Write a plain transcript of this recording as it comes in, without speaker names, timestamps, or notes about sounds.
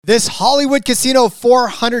This Hollywood Casino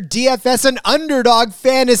 400 DFS and Underdog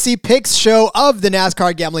fantasy picks show of the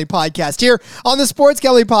NASCAR Gambling Podcast here on the Sports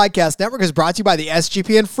Gambling Podcast Network is brought to you by the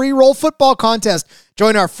SGPN Free Roll Football Contest.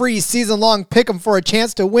 Join our free season-long pick'em for a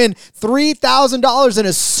chance to win $3,000 in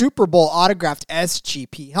a Super Bowl autographed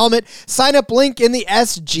SGP helmet. Sign up link in the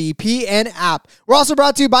SGPN app. We're also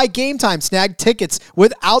brought to you by Game Time. Snag tickets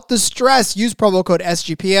without the stress. Use promo code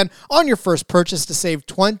SGPN on your first purchase to save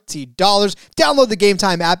 $20. Download the Game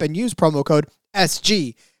Time app and use promo code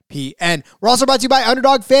SGPN. We're also brought to you by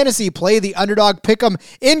Underdog Fantasy. Play the Underdog Pick'em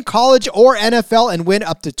in college or NFL and win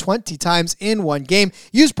up to 20 times in one game.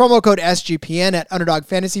 Use promo code SGPN at Underdog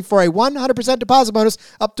Fantasy for a 100% deposit bonus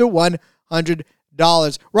up to $100.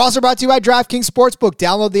 We're also brought to you by DraftKings Sportsbook.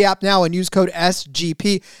 Download the app now and use code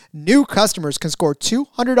SGP. New customers can score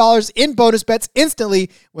 $200 in bonus bets instantly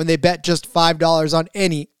when they bet just $5 on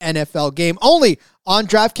any NFL game. Only on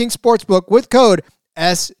DraftKings Sportsbook with code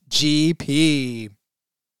SGP.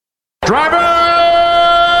 Driver,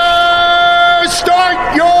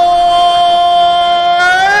 start your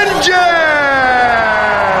engine!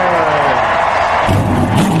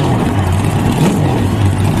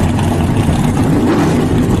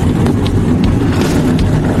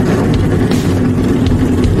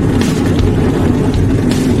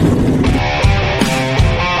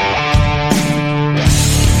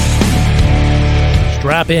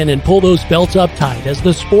 Strap in and pull those belts up tight as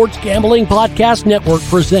the Sports Gambling Podcast Network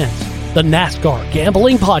presents the NASCAR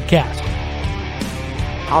Gambling Podcast.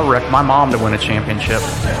 I'll wreck my mom to win a championship.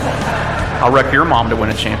 I'll wreck your mom to win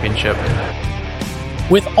a championship.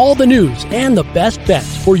 With all the news and the best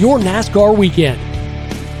bets for your NASCAR weekend.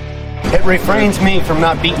 It refrains me from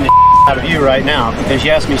not beating the out of you right now because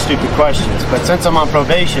you ask me stupid questions. But since I'm on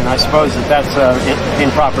probation, I suppose that's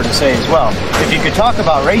improper to say as well. If you could talk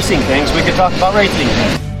about racing things, we could talk about racing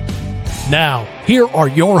things. Now, here are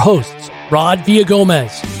your hosts, Rod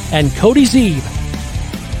Villagomez and Cody Zeeb.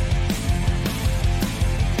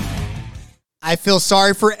 I feel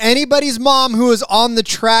sorry for anybody's mom who is on the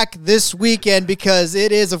track this weekend because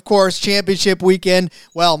it is, of course, championship weekend.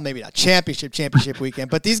 Well, maybe not championship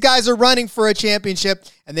weekend, but these guys are running for a championship,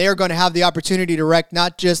 and they are going to have the opportunity to wreck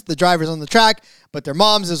not just the drivers on the track, but their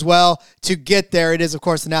moms as well to get there. It is, of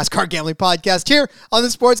course, the NASCAR Gambling Podcast here on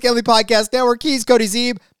the Sports Gambling Podcast Network. He's Cody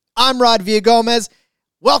Zeeb. I'm Rod Villagomez.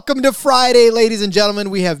 Welcome to Friday, ladies and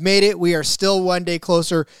gentlemen. We have made it. We are still one day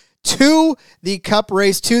closer to the Cup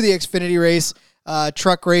race, to the Xfinity race,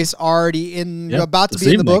 truck race already about to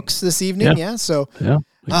be in the books this evening. Yeah, so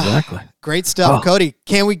exactly. Great stuff, Cody.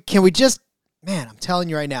 Can we just, man? I'm telling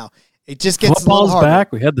you right now, it just gets football's a little harder.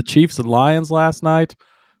 Back. We had the Chiefs and Lions last night.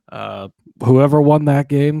 Whoever won that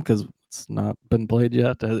game, because it's not been played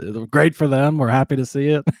yet, it was great for them. We're happy to see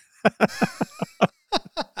it.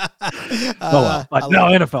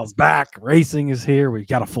 NFL's back. Racing is here. We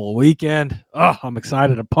got a full weekend. Oh, I'm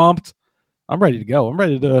excited and pumped. I'm ready to go. I'm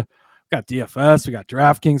ready to. We got DFS. We got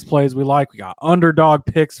DraftKings plays we like. We got underdog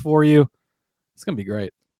picks for you. It's gonna be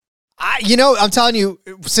great. I'm telling you,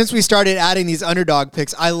 since we started adding these underdog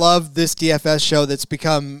picks, I love this DFS show that's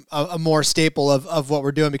become a more staple of what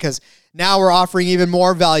we're doing because now we're offering even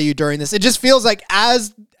more value during this. It just feels like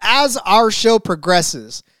as our show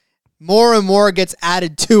progresses, more and more gets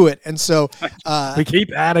added to it. And so we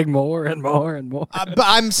keep adding more and more and more. But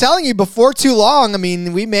I'm telling you, before too long, I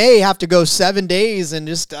mean, we may have to go 7 days and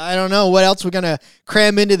just, I don't know what else we're going to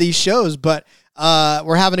cram into these shows, but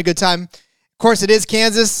we're having a good time. Of course, it is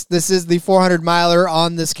Kansas. This is the 400 miler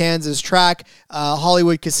on this Kansas track,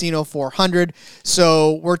 Hollywood Casino 400.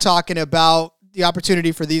 So we're talking about the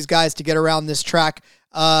opportunity for these guys to get around this track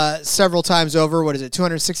several times over. What is it?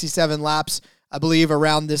 267 laps, I believe,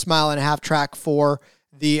 around this mile-and-a-half track for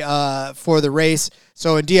the race.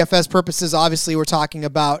 So in DFS purposes, obviously, we're talking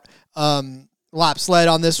about lap sled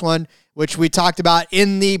on this one, which we talked about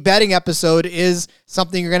in the betting episode, is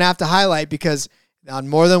something you're going to have to highlight because on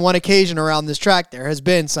more than one occasion around this track, there has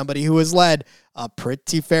been somebody who has led a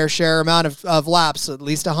pretty fair share amount of laps, at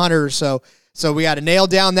least 100 or so. So we got to nail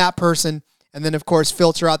down that person and then, of course,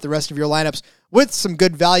 filter out the rest of your lineups with some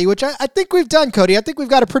good value, which I think we've done, Cody. I think we've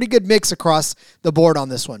got a pretty good mix across the board on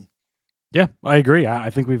this one. Yeah, I agree. I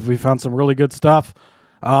think we found some really good stuff.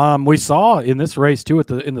 We saw in this race too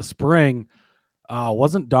in the spring,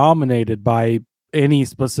 wasn't dominated by any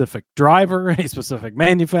specific driver, any specific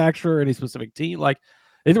manufacturer, any specific team. Like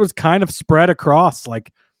it was kind of spread across.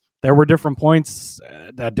 Like there were different points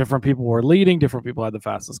that different people were leading. Different people had the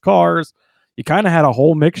fastest cars. You kind of had a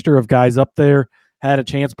whole mixture of guys up there. Had a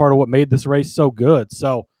chance, part of what made this race so good.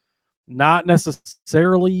 So not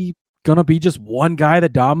necessarily going to be just one guy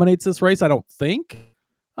that dominates this race, I don't think.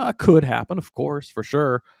 Could happen, of course, for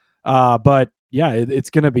sure. But yeah, it's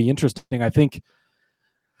going to be interesting. I think.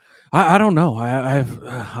 I don't know.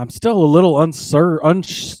 I'm still a little uncertain.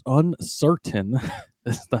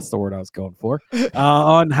 That's the word I was going for.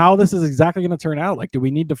 On how this is exactly going to turn out. Like, do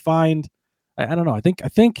we need to find? I don't know. I think,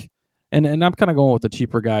 and I'm kind of going with the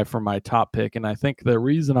cheaper guy for my top pick. And I think the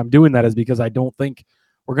reason I'm doing that is because I don't think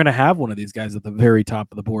we're going to have one of these guys at the very top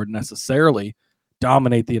of the board necessarily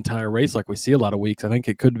dominate the entire race like we see a lot of weeks. I think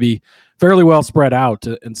it could be fairly well spread out.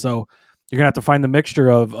 And so you're going to have to find the mixture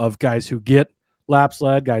of guys who get laps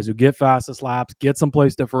led, guys who get fastest laps, get some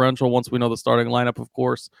place differential once we know the starting lineup, of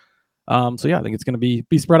course. So yeah, I think it's going to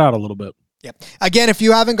be spread out a little bit. Yeah. Again, if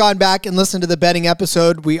you haven't gone back and listened to the betting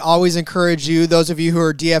episode, we always encourage you, those of you who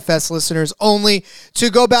are DFS listeners only, to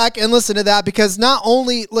go back and listen to that, because not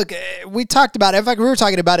only, look, we talked about it. In fact, we were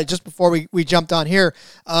talking about it just before we jumped on here.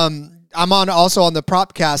 I'm also on the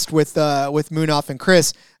Propcast with Moonoff and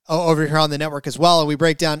Chris over here on the network as well, and we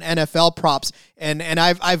break down NFL props. And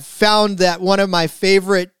I've found that one of my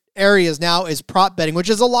favorite areas now is prop betting, which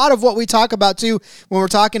is a lot of what we talk about too when we're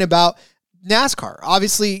talking about NASCAR.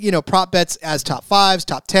 Obviously, prop bets as top fives,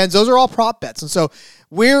 top tens, those are all prop bets. And so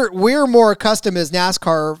we're more accustomed as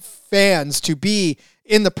NASCAR fans to be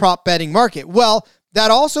in the prop betting market. Well, that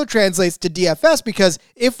also translates to DFS, because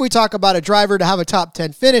if we talk about a driver to have a top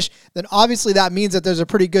 10 finish, then obviously that means that there's a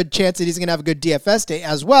pretty good chance that he's going to have a good DFS day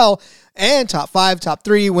as well, and top 5, top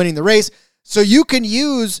 3, winning the race. So you can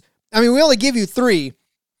use, we only give you 3,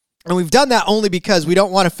 and we've done that only because we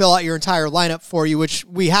don't want to fill out your entire lineup for you, which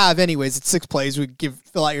we have anyways. It's 6 plays. We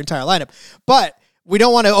fill out your entire lineup. But we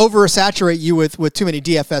don't want to oversaturate you with too many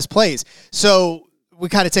DFS plays. So we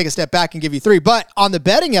kind of take a step back and give you 3. But on the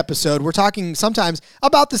betting episode, we're talking sometimes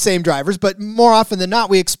about the same drivers, but more often than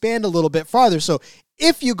not, we expand a little bit farther. So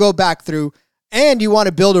if you go back through and you want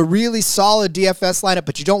to build a really solid DFS lineup,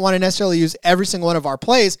 but you don't want to necessarily use every single one of our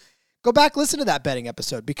plays, go back, listen to that betting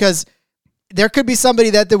episode, because there could be somebody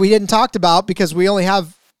that we didn't talk about because we only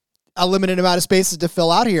have a limited amount of spaces to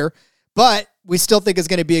fill out here, but we still think is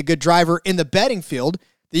going to be a good driver in the betting field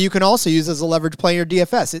that you can also use as a leverage play in your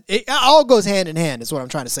DFS. It all goes hand in hand is what I'm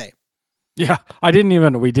trying to say. Yeah,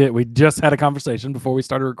 we just had a conversation before we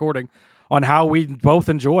started recording on how we both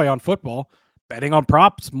enjoy on football betting on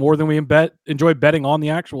props more than we enjoy betting on the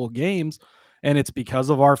actual games. And it's because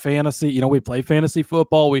of our fantasy. We play fantasy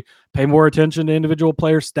football. We pay more attention to individual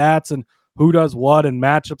player stats and who does what and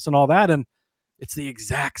matchups and all that. And it's the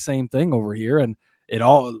exact same thing over here. And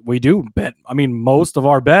we do bet. Most of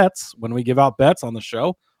our bets, when we give out bets on the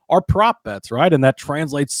show, are prop bets, right? And that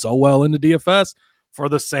translates so well into DFS for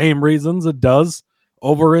the same reasons it does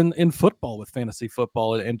over in football with fantasy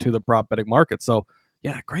football and into the prop betting market. So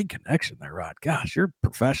yeah, great connection there, Rod. Gosh, you're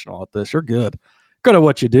professional at this. You're good at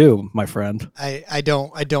what you do, my friend. I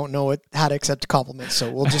don't know how to accept compliments,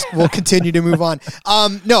 so we'll continue to move on.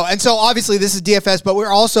 No, and so obviously this is DFS, but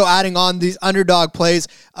we're also adding on these underdog plays,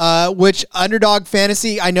 which Underdog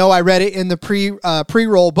Fantasy, I know I read it in the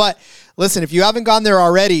pre-roll, but listen, if you haven't gone there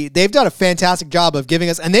already, they've done a fantastic job of giving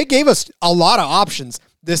us, and they gave us a lot of options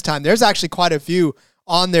this time. There's actually quite a few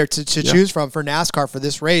on there to choose from for NASCAR for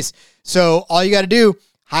this race. So all you got to do,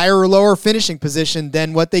 higher or lower finishing position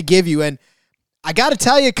than what they give you. And I got to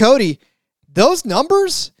tell you, Cody, those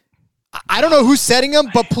numbers, I don't know who's setting them,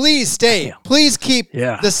 but please stay. Please keep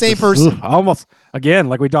the same person. Almost, again,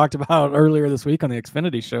 like we talked about earlier this week on the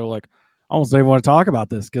Xfinity show, like almost don't even want to talk about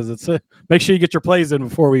this because it's make sure you get your plays in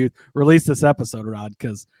before we release this episode, Rod,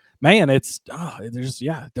 because, man,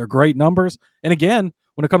 they're great numbers. And again,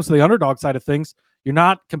 when it comes to the underdog side of things, you're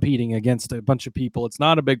not competing against a bunch of people. It's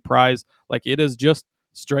not a big prize. Like, it is just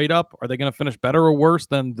straight up, are they going to finish better or worse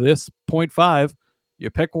than this 0.5?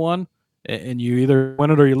 You pick one and you either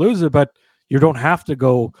win it or you lose it, but you don't have to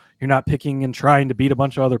go, you're not picking and trying to beat a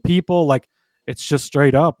bunch of other people. Like, it's just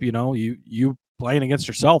straight up, you playing against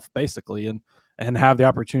yourself basically and have the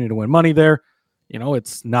opportunity to win money there.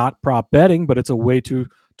 It's not prop betting, but it's a way to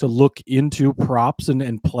look into props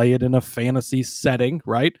and play it in a fantasy setting,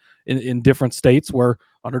 right? In different states where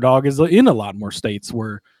Underdog is in a lot more states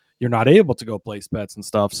where you're not able to go place bets and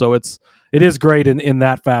stuff. So it is great in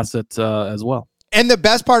that facet as well. And the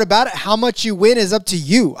best part about it, how much you win is up to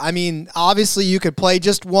you. Obviously you could play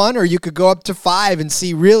just 1 or you could go up to 5 and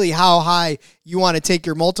see really how high you want to take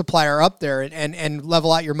your multiplier up there and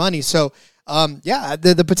level out your money. So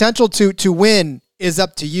the potential to win is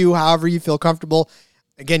up to you, however you feel comfortable.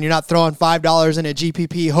 Again, you're not throwing $5 in a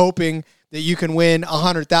GPP hoping that you can win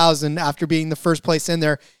 $100,000 after being the first place in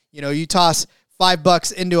there. You toss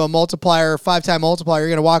 $5 into a multiplier, 5-time multiplier, you're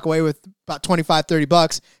going to walk away with about $25,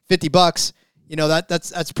 $30, $50.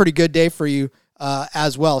 That's a pretty good day for you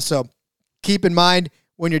as well. So keep in mind,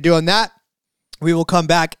 when you're doing that. We will come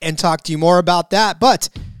back and talk to you more about that. But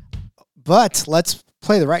let's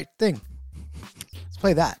play the right thing. Let's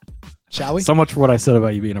play that, shall we? So much for what I said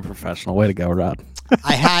about you being a professional. Way to go, Rod.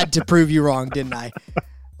 I had to prove you wrong, didn't I?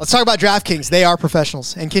 Let's talk about DraftKings. They are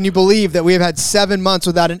professionals. And can you believe that we have had 7 months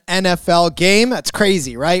without an NFL game? That's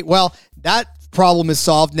crazy, right? Well, that problem is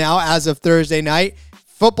solved now as of Thursday night.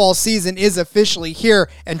 Football season is officially here,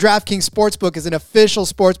 and DraftKings Sportsbook is an official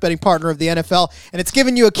sports betting partner of the NFL, and it's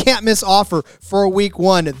giving you a can't-miss offer for week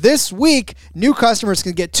 1. This week, new customers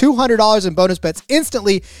can get $200 in bonus bets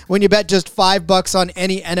instantly when you bet just $5 on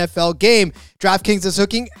any NFL game. DraftKings is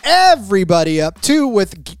hooking everybody up, too,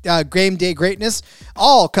 with game day greatness.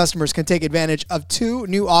 All customers can take advantage of 2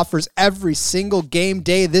 new offers every single game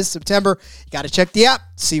day this September. You got to check the app,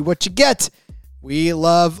 see what you get. We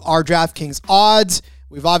love our DraftKings odds.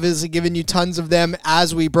 We've obviously given you tons of them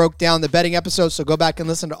as we broke down the betting episodes, so go back and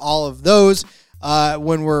listen to all of those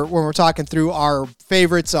when we're talking through our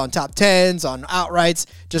favorites on top 10s, on outrights.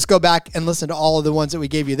 Just go back and listen to all of the ones that we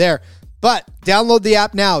gave you there. But download the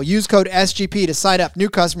app now. Use code SGP to sign up. New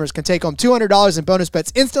customers can take home $200 in bonus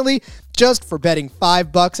bets instantly just for betting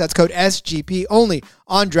 $5. That's code SGP only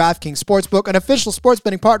on DraftKings Sportsbook, an official sports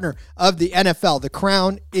betting partner of the NFL. The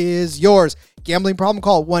crown is yours. Gambling problem?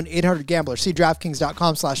 Call 1-800-GAMBLER. See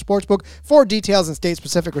DraftKings.com/sportsbook for details and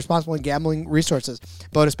state-specific responsible gambling resources.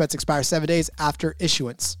 Bonus bets expire 7 days after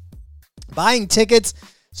issuance. Buying tickets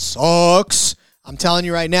sucks. I'm telling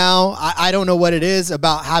you right now, I don't know what it is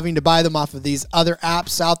about having to buy them off of these other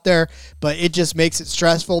apps out there, but it just makes it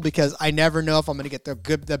stressful because I never know if I'm going to get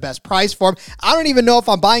the best price for them. I don't even know if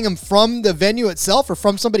I'm buying them from the venue itself or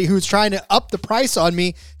from somebody who's trying to up the price on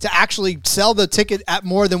me to actually sell the ticket at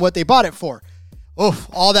more than what they bought it for. Oh,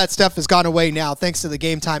 all that stuff has gone away now thanks to the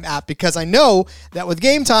Game Time app, because I know that with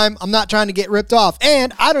Game Time, I'm not trying to get ripped off,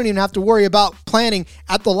 and I don't even have to worry about planning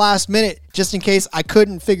at the last minute just in case I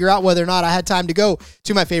couldn't figure out whether or not I had time to go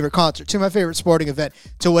to my favorite concert, to my favorite sporting event,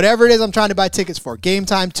 to whatever it is I'm trying to buy tickets for. Game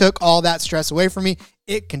Time took all that stress away from me.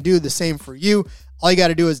 It can do the same for you. All you got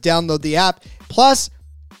to do is download the app. Plus,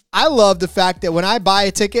 I love the fact that when I buy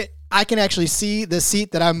a ticket, I can actually see the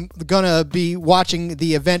seat that I'm going to be watching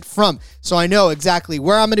the event from. So I know exactly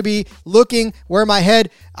where I'm going to be looking, where my head.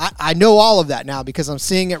 I know all of that now because I'm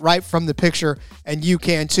seeing it right from the picture, and you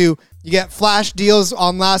can too. You get flash deals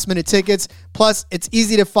on last-minute tickets. Plus, it's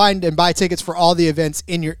easy to find and buy tickets for all the events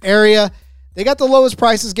in your area. They got the lowest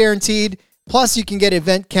prices guaranteed. Plus, you can get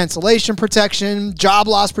event cancellation protection, job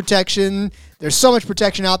loss protection. There's so much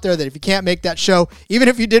protection out there that if you can't make that show, even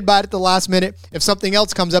if you did buy it at the last minute, if something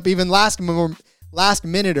else comes up, even last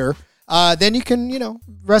minute-er, then you can,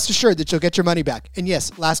 rest assured that you'll get your money back. And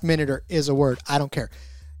yes, last minute-er is a word. I don't care.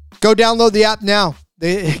 Go download the app now.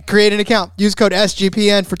 Create an account. Use code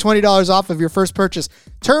SGPN for $20 off of your first purchase.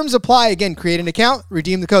 Terms apply. Again, create an account.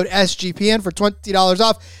 Redeem the code SGPN for $20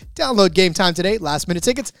 off. Download Game Time today. Last minute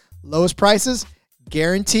tickets. Lowest prices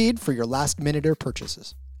guaranteed for your last minute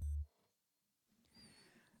purchases.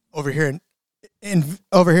 Over here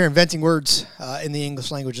inventing words in the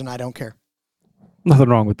English language, and I don't care. Nothing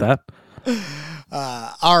wrong with that.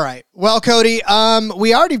 All right. Well, Cody,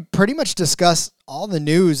 we already pretty much discussed all the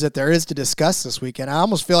news that there is to discuss this weekend. I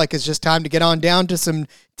almost feel like it's just time to get on down to some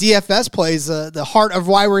DFS plays, the heart of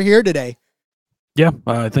why we're here today. Yeah,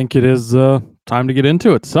 I think it is time to get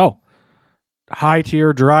into it. So, high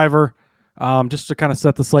tier driver, just to kind of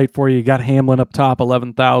set the slate for you, you got Hamlin up top,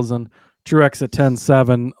 11,000, Truex at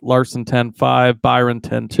 10,700, Larson 10,500, Byron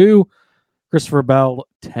 10,200, Christopher Bell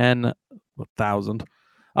 10,000.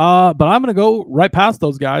 But I'm going to go right past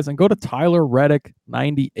those guys and go to Tyler Reddick,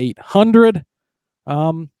 9,800.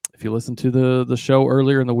 If you listen to the show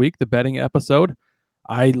earlier in the week, the betting episode,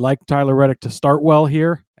 I like Tyler Reddick to start well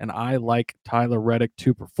here, and I like Tyler Reddick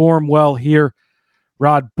to perform well here.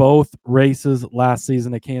 Rod, both races last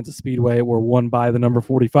season at Kansas Speedway were won by the number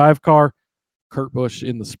 45 car. Kurt Busch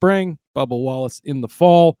in the spring, Bubba Wallace in the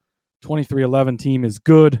fall. 2311 team is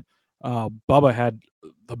good. Bubba had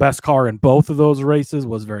the best car in both of those races,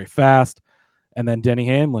 was very fast. And then Denny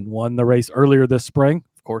Hamlin won the race earlier this spring.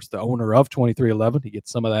 Of course, the owner of 2311, he gets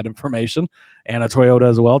some of that information. And a Toyota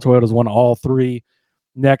as well. Toyota's won all 3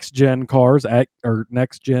 next-gen cars or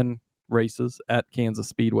next-gen races at Kansas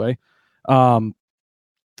Speedway.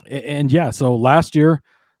 And yeah, so last year,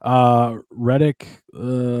 Reddick,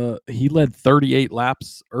 he led 38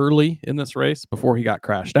 laps early in this race before he got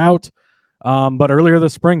crashed out. But earlier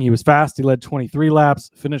this spring, he was fast. He led 23 laps,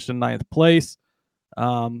 finished in 9th place.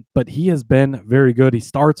 But he has been very good. He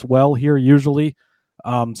starts well here usually.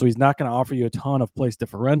 So he's not going to offer you a ton of place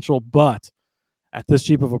differential, but at this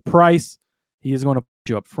cheap of a price, he is going to put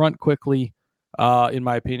you up front quickly. in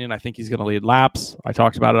my opinion. I think he's going to lead laps. I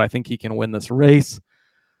talked about it. I think he can win this race.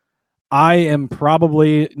 I am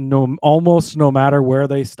probably, almost no matter where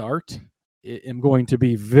they start, am going to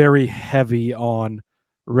be very heavy on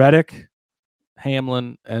Reddick,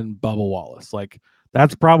 Hamlin, and Bubba Wallace. Like,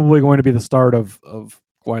 that's probably going to be the start of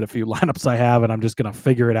quite a few lineups I have, and I'm just going to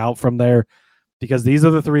figure it out from there, because these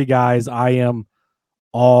are the three guys I am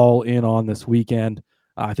all in on this weekend.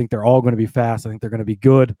 I think they're all going to be fast. I think they're going to be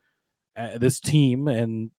good. This team,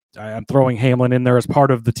 and I'm throwing Hamlin in there as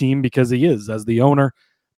part of the team because he is, as the owner.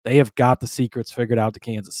 They have got the secrets figured out to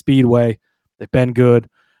Kansas Speedway. They've been good.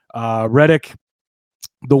 Reddick,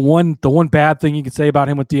 the one bad thing you could say about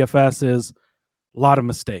him with DFS is a lot of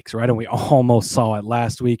mistakes, right? And we almost saw it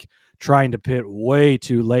last week, trying to pit way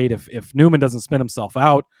too late. If Newman doesn't spin himself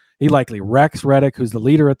out, he likely wrecks Reddick, who's the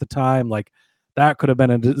leader at the time. Like, that could have been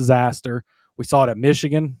a disaster. We saw it at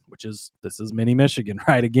Michigan, this is mini Michigan,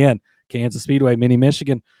 right? Again, Kansas Speedway, mini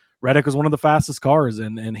Michigan. Reddick was one of the fastest cars,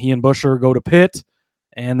 and he and Buescher go to pit,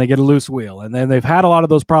 and they get a loose wheel. And then they've had a lot of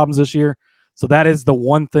those problems this year. So that is the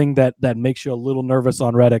one thing that makes you a little nervous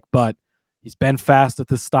on Reddick, but he's been fast at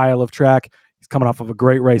this style of track. He's coming off of a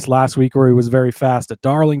great race last week where he was very fast at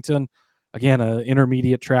Darlington. Again, an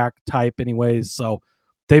intermediate track type anyways. So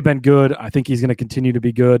they've been good. I think he's going to continue to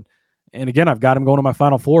be good. And again, I've got him going to my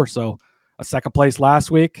Final Four. So a second place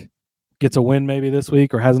last week, gets a win maybe this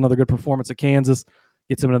week, or has another good performance at Kansas,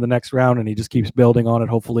 gets him into the next round, and he just keeps building on it,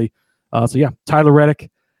 hopefully. So yeah, Tyler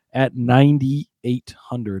Reddick at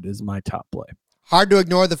 9,800 is my top play. Hard to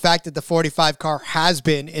ignore the fact that the 45 car has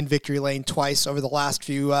been in victory lane twice over the last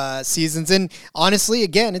few seasons. And honestly,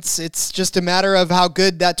 again, it's just a matter of how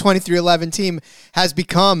good that 2311 team has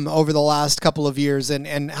become over the last couple of years,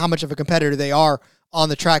 and how much of a competitor they are on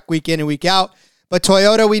the track week in and week out. But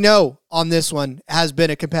Toyota, we know on this one, has been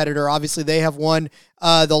a competitor. Obviously, they have won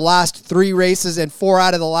the last 3 races and 4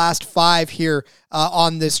 out of the last 5 here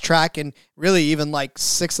on this track, and really even like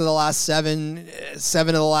 6 of the last 7 of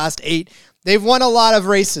the last 8. They've won a lot of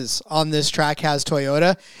races on this track, has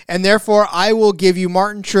Toyota, and therefore I will give you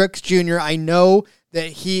Martin Truex Jr. I know that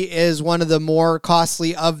he is one of the more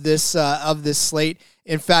costly of this slate.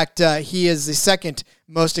 In fact, he is the second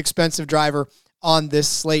most expensive driver on this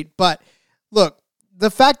slate. But look, the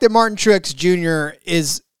fact that Martin Truex Jr.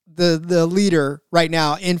 is the leader right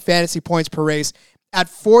now in fantasy points per race at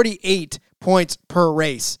 48 points per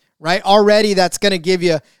race, right? Already that's going to give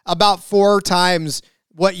you about 4 times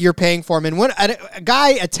what you're paying for him. And when a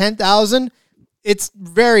guy at 10,000, it's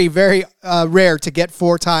very, very rare to get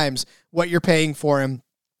 4 times what you're paying for him,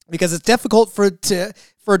 because it's difficult for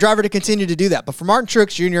a driver to continue to do that. But for Martin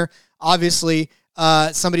Truex Jr., obviously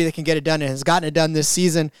somebody that can get it done and has gotten it done this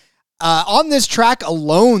season. On this track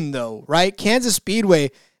alone, though, right? Kansas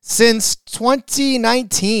Speedway, since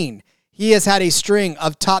 2019, he has had a string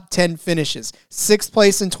of top 10 finishes. 6th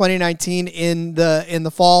place in 2019 in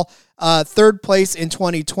the fall, 3rd place in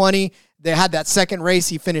 2020. They had that second race.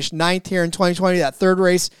 He finished 9th here in 2020. That third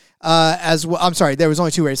race as well. I'm sorry, there was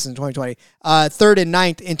only 2 races in 2020. 3rd and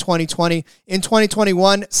 9th in 2020. In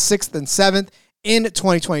 2021, 6th and 7th. In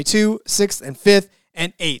 2022, 6th and 5th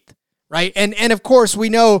and 8th, right? And of course, we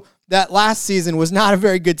know that last season was not a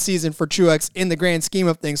very good season for Truex in the grand scheme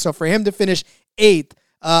of things. So for him to finish 8th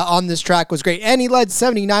on this track was great. And he led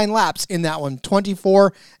 79 laps in that one,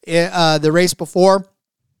 24 the race before.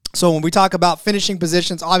 So when we talk about finishing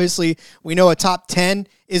positions, obviously we know a top 10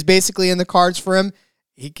 is basically in the cards for him.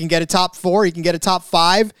 He can get a top 4. He can get a top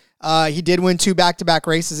 5. He did win 2 back-to-back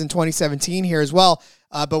races in 2017 here as well.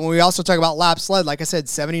 But when we also talk about laps led, like I said,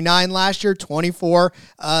 79 last year, 24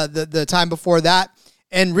 the time before that.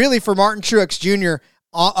 And really for Martin Truex Jr.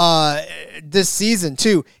 This season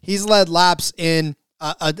too, he's led laps in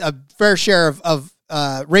a fair share of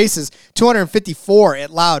races, 254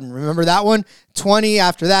 at Loudon. Remember that one? 20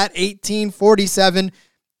 after that, 18, 47,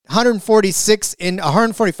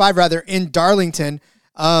 145 rather in Darlington.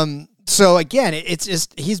 So again, it's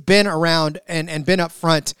just, he's been around and been up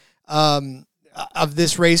front of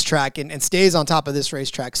this racetrack and stays on top of this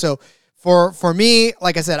racetrack. So for me,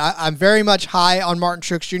 like I said, I'm very much high on Martin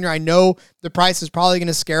Truex Jr. I know the price is probably going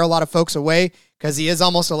to scare a lot of folks away because he is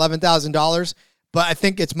almost $11,000, but I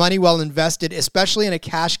think it's money well invested, especially in a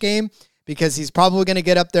cash game, because he's probably going to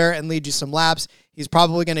get up there and lead you some laps. He's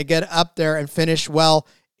probably going to get up there and finish well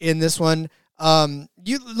in this one.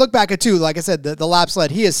 You look back at like I said, the laps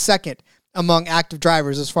led. He is second among active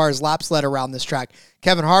drivers as far as laps led around this track.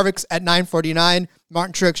 Kevin Harvick's at 949.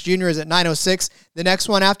 Martin Truex Jr. is at 906. The next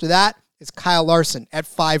one after that is Kyle Larson at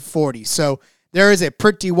 540. So there is a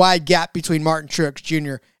pretty wide gap between Martin Truex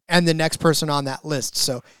Jr. and the next person on that list.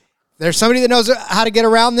 So there's somebody that knows how to get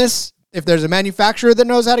around this. if there's a manufacturer that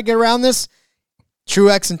knows how to get around this,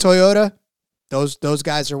 Truex and Toyota, those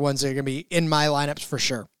guys are ones that are going to be in my lineups for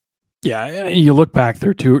sure. Yeah, you look back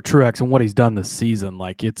through Truex and what he's done this season,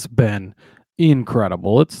 like it's been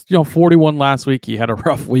incredible. It's 41 last week. He had a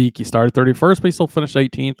rough week. He started 31st, but he still finished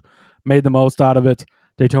 18th, made the most out of it.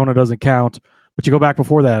 Daytona doesn't count. But you go back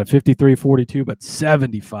before that at 53, 42, but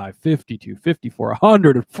 75, 52, 54,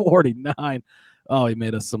 149. Oh, he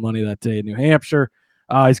made us some money that day in New Hampshire.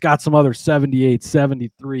 He's got some other 78,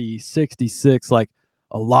 73, 66, like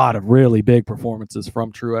a lot of really big performances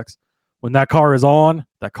from Truex. When that car is on,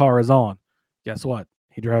 that car is on. Guess what?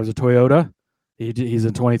 He drives a Toyota. He's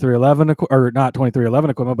in 2311, or not 2311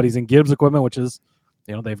 equipment, but he's in Gibbs equipment, which is,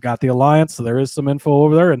 they've got the Alliance, so there is some info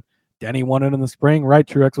over there. And Denny won it in the spring, right?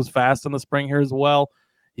 Truex was fast in the spring here as well.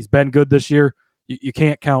 He's been good this year. You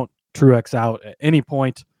can't count Truex out at any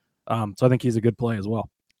point. So I think he's a good play as well.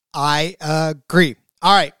 I agree.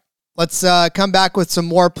 All right, let's come back with some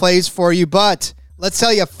more plays for you, but let's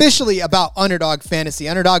tell you officially about Underdog Fantasy.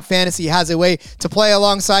 Underdog Fantasy has a way to play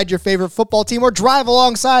alongside your favorite football team or drive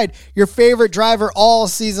alongside your favorite driver all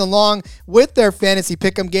season long with their fantasy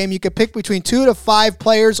pick'em game. You can pick between 2 to 5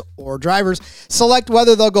 players or drivers, select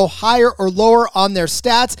whether they'll go higher or lower on their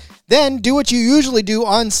stats, then do what you usually do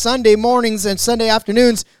on Sunday mornings and Sunday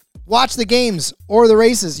afternoons. Watch the games or the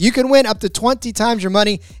races. You can win up to 20 times your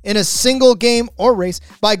money in a single game or race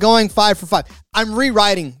by going 5 for 5. I'm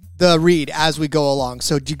rewriting the read as we go along,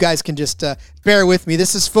 so you guys can just bear with me.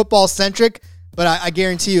 This is football centric, but I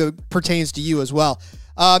guarantee you it pertains to you as well.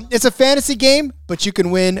 It's a fantasy game, but you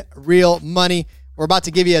can win real money. We're about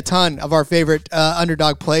to give you a ton of our favorite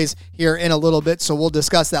underdog plays here in a little bit, so we'll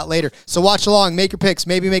discuss that later. So watch along, make your picks,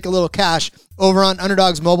 maybe make a little cash over on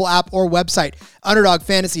Underdog's mobile app or website,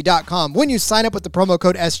 UnderdogFantasy.com. When you sign up with the promo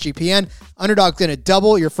code SGPN, Underdog's going to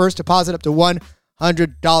double your first deposit up to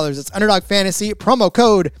 $100. It's Underdog Fantasy, promo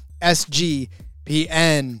code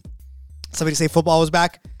SGPN. Somebody say football was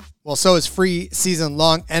back? Well, so is free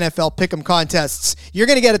season-long NFL Pick'em contests. You're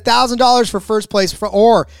going to get $1,000 for first place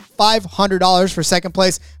or $500 for second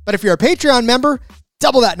place. But if you're a Patreon member,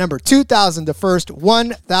 double that number, $2,000 to first,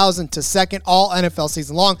 $1,000 to second, all NFL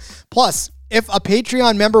season long. Plus, if a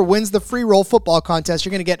Patreon member wins the free roll football contest,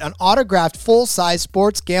 you're going to get an autographed full-size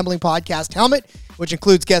sports gambling podcast helmet, which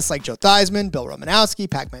includes guests like Joe Theismann, Bill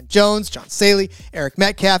Romanowski, Pac-Man Jones, John Saley, Eric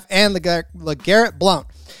Metcalf, and LeGarrette Blount.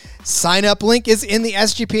 Sign up link is in the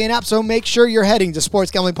SGPN app, so make sure you're heading to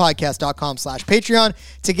sportsgamblingpodcast.com/Patreon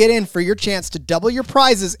to get in for your chance to double your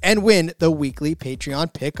prizes and win the weekly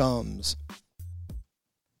Patreon pick'ems.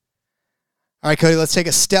 All right, Cody, let's take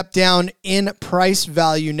a step down in price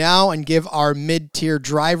value now and give our mid-tier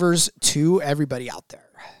drivers to everybody out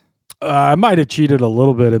there. I might have cheated a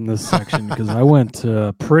little bit in this section because I went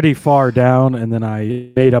pretty far down, and then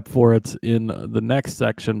I made up for it in the next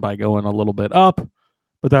section by going a little bit up.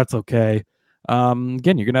 But that's okay.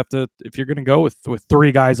 Again, you're going to have to, if you're going to go with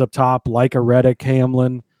 3 guys up top, like a Reddick,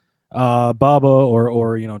 Hamlin, Bubba,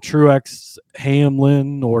 or Truex,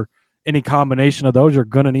 Hamlin, or any combination of those, you're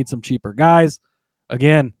going to need some cheaper guys.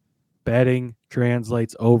 Again, betting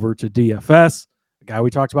translates over to DFS. The guy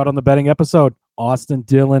we talked about on the betting episode, Austin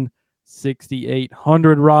Dillon,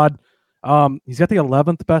 6,800 rod. He's got the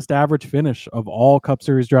 11th best average finish of all Cup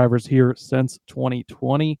Series drivers here since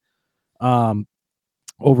 2020.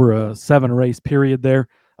 Over a 7-race period there,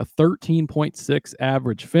 a 13.6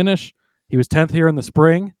 average finish. He was 10th here in the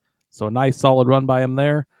spring, so a nice solid run by him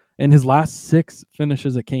there. In his last 6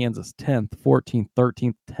 finishes at Kansas, 10th, 14th,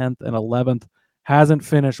 13th, 10th, and 11th, hasn't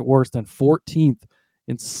finished worse than 14th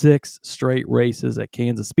in 6 straight races at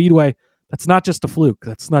Kansas Speedway. That's not just a fluke.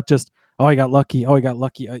 That's not just, oh, I got lucky.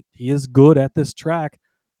 He is good at this track,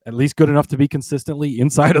 at least good enough to be consistently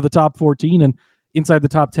inside of the top 14 and inside the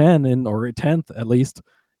top 10 or 10th at least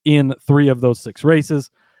in 3 of those 6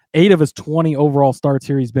 races. 8 of his 20 overall starts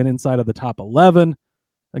here, he's been inside of the top 11.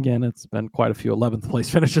 Again, it's been quite a few 11th place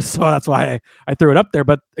finishes, so that's why I threw it up there.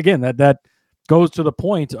 But again, that goes to the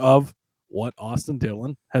point of what Austin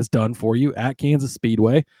Dillon has done for you at Kansas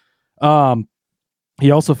Speedway.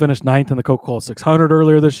 He also finished 9th in the Coca-Cola 600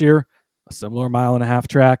 earlier this year, a similar 1.5-mile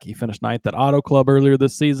track. He finished 9th at Auto Club earlier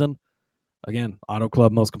this season. Again, Auto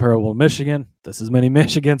Club most comparable to Michigan. This is mini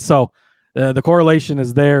Michigan, so the correlation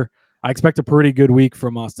is there. I expect a pretty good week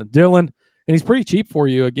from Austin Dillon, and he's pretty cheap for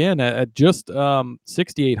you again at just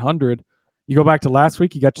 6,800. You go back to last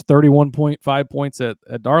week, you got your 31.5 points at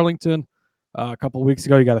Darlington. A couple of weeks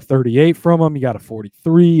ago, you got a 38 from him. You got a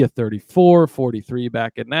 43, a 34, 43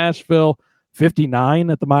 back at Nashville, 59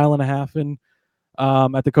 at the 1.5 mile in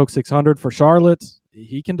at the Coke 600 for Charlotte.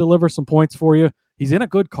 He can deliver some points for you. he's in a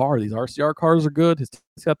good car. These RCR cars are good. He's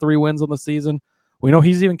got 3 wins on the season. We know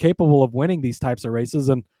he's even capable of winning these types of races.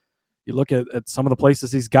 And you look at some of the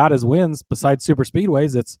places he's got his wins besides super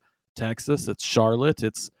speedways. It's Texas, it's Charlotte,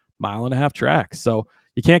 it's 1.5 mile tracks. So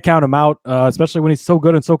you can't count him out, especially when he's so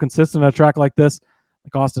good and so consistent at a track like this.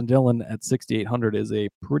 Like Austin Dillon at 6,800 is a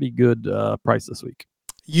pretty good price this week.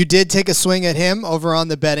 You did take a swing at him over on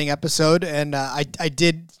the betting episode, and I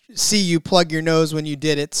did see you plug your nose when you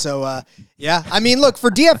did it. So, yeah. I mean, look,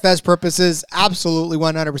 for DFS purposes, absolutely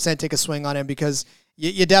 100% take a swing on him because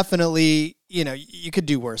you definitely, you could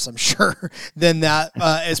do worse, I'm sure, than that,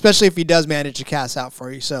 especially if he does manage to cast out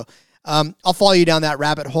for you. So I'll follow you down that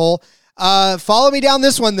rabbit hole. Follow me down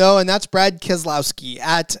this one, though, and that's Brad Keselowski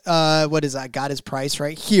at, what is that? Got his price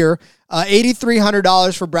right here.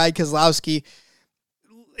 $8,300 for Brad Keselowski.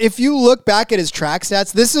 If you look back at his track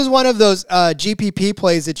stats, this is one of those GPP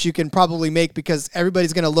plays that you can probably make because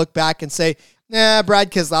everybody's going to look back and say, Brad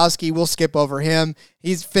Keselowski, we'll skip over him.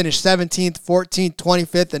 He's finished 17th, 14th,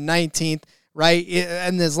 25th, and 19th, right?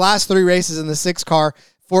 And his last 3 races in the 6 car,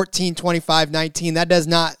 14, 25, 19, that does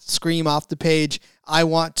not scream off the page, I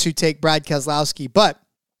want to take Brad Keselowski. But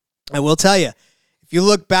I will tell you, if you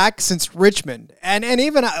look back since Richmond and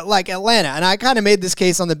even like Atlanta, and I kind of made this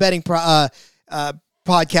case on the betting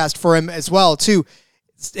podcast for him as well too.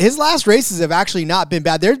 His last races have actually not been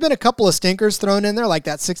bad. There's been a couple of stinkers thrown in there, like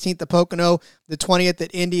that 16th at Pocono, the 20th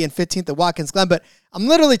at Indy, and 15th at Watkins Glen. But I'm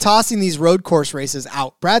literally tossing these road course races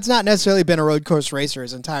out. Brad's not necessarily been a road course racer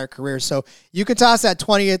his entire career, so you can toss that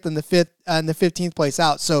 20th and the 5th and the 15th place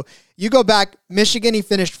out. So you go back, Michigan, he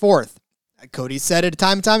finished 4th. Cody said it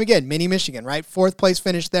time and time again, mini Michigan, right? 4th place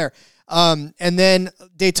finish there. And then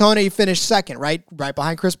Daytona, he finished 2nd, right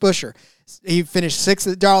behind Chris Buescher. He finished 6th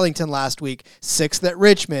at Darlington last week, 6th at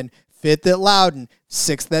Richmond, 5th at Loudon,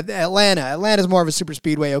 6th at Atlanta. Atlanta's more of a super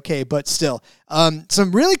speedway, okay, but still.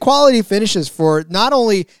 Some really quality finishes for not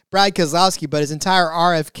only Brad Keselowski, but his entire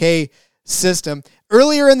RFK system.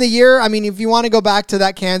 Earlier in the year, I mean, if you want to go back to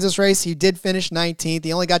that Kansas race, he did finish 19th.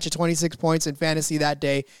 He only got you 26 points in fantasy that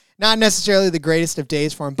day. Not necessarily the greatest of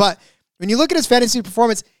days for him, but when you look at his fantasy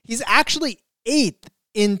performance, he's actually 8th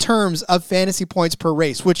in terms of fantasy points per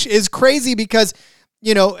race, which is crazy because,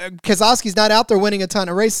 Keselowski's not out there winning a ton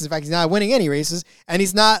of races. In fact, he's not winning any races, and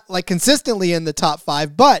he's not like consistently in the top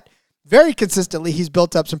 5, but very consistently, he's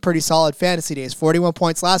built up some pretty solid fantasy days. 41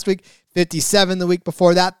 points last week, 57 the week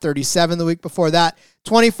before that, 37 the week before that,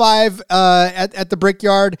 25 at the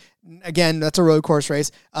Brickyard. Again, that's a road course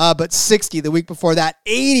race, but 60 the week before that,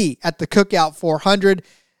 80 at the Cookout 400.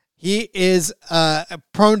 He is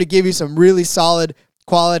prone to give you some really solid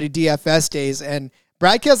quality DFS days. And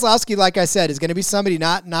Brad Keselowski, like I said, is going to be somebody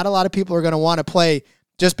not a lot of people are going to want to play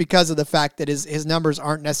just because of the fact that his numbers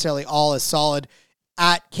aren't necessarily all as solid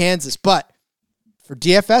at Kansas. But for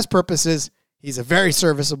DFS purposes, he's a very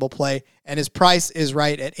serviceable play, and his price is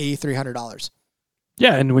right at $8,300.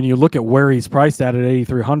 Yeah, and when you look at where he's priced at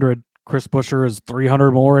 $8,300, Chris Buescher is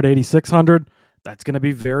 $300 more at $8,600. That's going to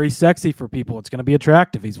be very sexy for people. It's going to be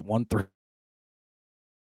attractive. He's won 3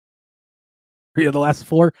 of the last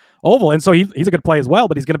 4 oval. And so he's a good play as well,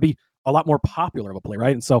 but he's going to be a lot more popular of a play,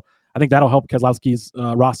 right? And so I think that'll help Keselowski's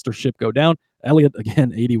roster ship go down. Elliott,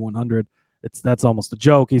 again, 8,100. That's almost a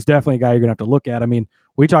joke. He's definitely a guy you're going to have to look at. I mean,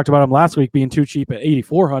 we talked about him last week being too cheap at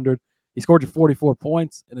 8,400. He scored you 44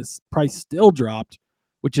 points, and his price still dropped,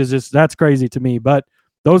 which is that's crazy to me. But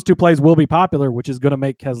those 2 plays will be popular, which is going to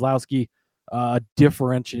make Keselowski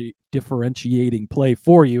differentiating play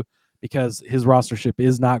for you because his rostership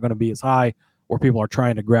is not going to be as high where people are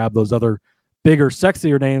trying to grab those other bigger,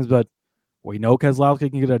 sexier names. But we know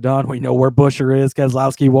Keselowski can get it done. We know where Buescher is.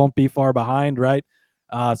 Keselowski won't be far behind, right?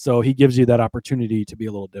 So he gives you that opportunity to be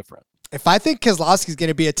a little different. If I think Keselowski's going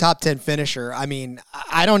to be a top 10 finisher, I mean,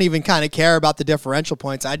 I don't even kind of care about the differential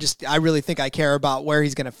points. I really think I care about where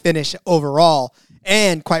he's going to finish overall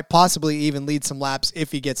and quite possibly even lead some laps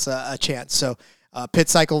if he gets a chance. So pit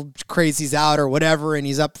cycle crazy's out or whatever, and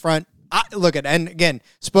he's up front. And again,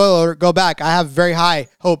 spoiler alert, go back. I have very high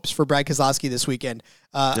hopes for Brad Keselowski this weekend,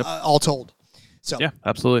 all told. So yeah,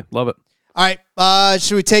 absolutely. Love it. All right.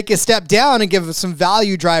 Should we take a step down and give some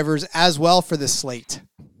value drivers as well for this slate?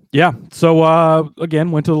 Yeah. So,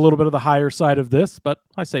 again, went to a little bit of the higher side of this, but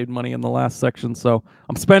I saved money in the last section, so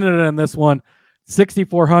I'm spending it in this one.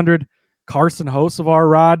 6,400, Carson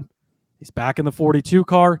Hocevar rod. He's back in the 42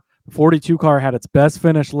 car. The 42 car had its best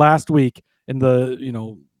finish last week in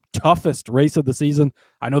the, toughest race of the season.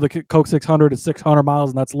 I know the Coke 600 is 600 miles,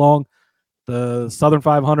 and that's long. The Southern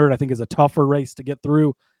 500, I think, is a tougher race to get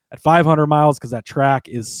through at 500 miles because that track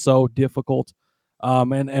is so difficult.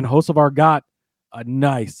 And Hocevar got a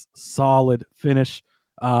nice, solid finish.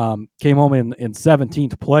 Came home in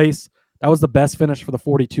 17th place. That was the best finish for the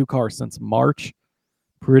 42 car since March.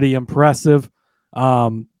 Pretty impressive.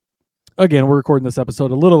 Again, we're recording this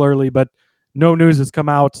episode a little early, but no news has come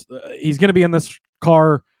out. He's going to be in this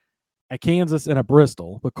car at Kansas and at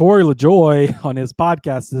Bristol. But Corey LaJoie on his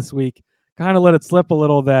podcast this week kind of let it slip a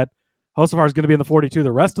little that Hocevar is going to be in the 42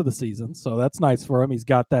 the rest of the season. So that's nice for him. He's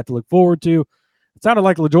got that to look forward to. It sounded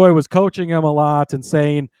like LaJoie was coaching him a lot and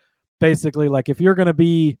saying basically, like, if you're going to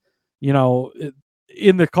be,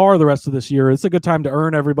 in the car the rest of this year, it's a good time to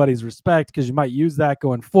earn everybody's respect because you might use that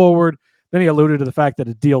going forward. Then he alluded to the fact that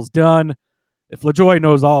a deal's done. If LaJoie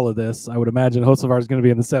knows all of this, I would imagine Hocevar is going to be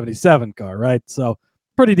in the 77 car, right? So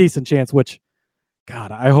pretty decent chance, which,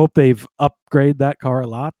 God, I hope they've upgraded that car a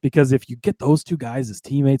lot, because if you get those two guys as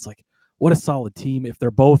teammates, like, what a solid team. If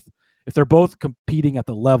they're both competing at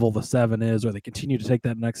the level the 7 is, or they continue to take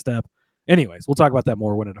that next step. Anyways, we'll talk about that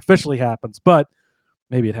more when it officially happens, but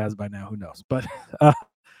maybe it has by now, who knows. But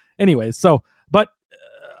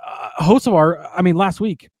Hocevar, I mean, last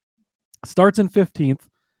week starts in 15th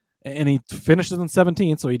and he finishes in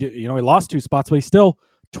 17th. So he lost 2 spots, but he's still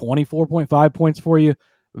 24.5 points for you.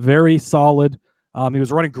 Very solid. He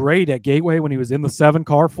was running great at Gateway when he was in the 7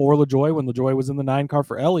 car for LaJoie, when LaJoie was in the 9 car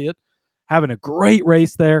for Elliott, having a great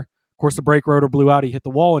race there. Of course, the brake rotor blew out. He hit the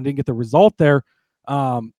wall and didn't get the result there.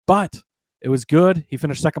 But it was good. He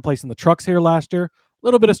finished 2nd place in the trucks here last year. A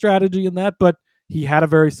little bit of strategy in that, but he had a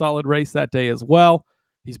very solid race that day as well.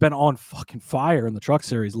 He's been on fucking fire in the truck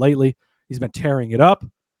series lately. He's been tearing it up.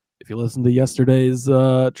 If you listen to yesterday's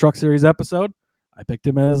truck series episode, I picked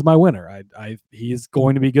him as my winner. He's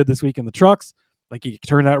going to be good this week in the trucks. Like, he can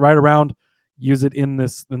turn that right around, use it in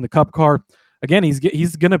the Cup car. Again,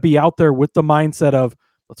 he's going to be out there with the mindset of,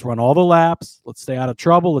 let's run all the laps, let's stay out of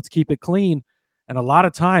trouble, let's keep it clean. And a lot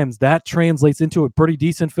of times that translates into a pretty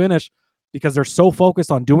decent finish because they're so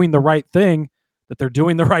focused on doing the right thing that they're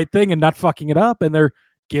doing the right thing and not fucking it up, and they're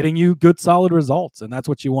getting you good, solid results. And that's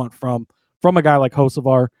what you want from a guy like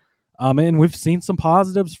Hocevar. And we've seen some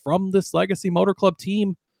positives from this Legacy Motor Club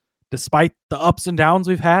team, despite the ups and downs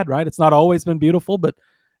we've had, right? It's not always been beautiful, but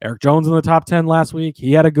Eric Jones in the top 10 last week.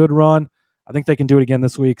 He had a good run. I think they can do it again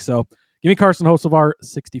this week. So give me Carson Hocevar,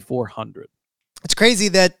 6,400. It's crazy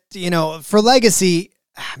that, for Legacy,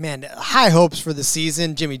 man, high hopes for the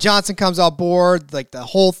season. Jimmy Johnson comes on board. Like, the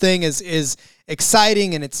whole thing is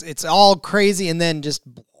exciting and it's all crazy. And then just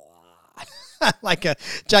like a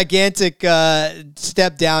gigantic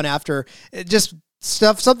step down after just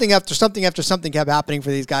something after something kept happening for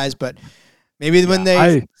these guys. But maybe when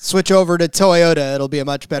they switch over to Toyota, it'll be a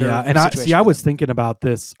much better situation. I was thinking about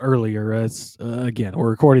this earlier. As again, we're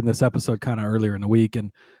recording this episode kind of earlier in the week,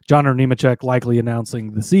 and John Nemechek likely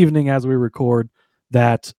announcing this evening as we record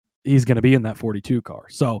that he's going to be in that 42 car.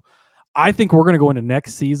 So I think we're going to go into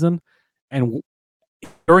next season, and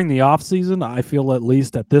during the off season, I feel at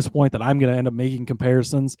least at this point that I'm going to end up making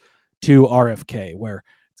comparisons to RFK, where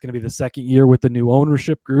it's going to be the second year with the new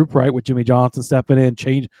ownership group, right? With Jimmy Johnson stepping in,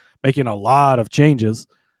 making a lot of changes.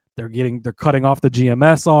 They're cutting off the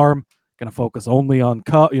GMS arm, going to focus only on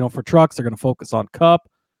Cup, for trucks. They're going to focus on Cup.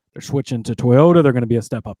 They're switching to Toyota. They're going to be a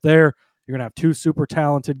step up there. You're going to have 2 super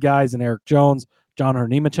talented guys in Eric Jones, John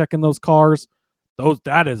Nemechek in those cars.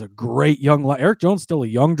 That is a great Eric Jones, still a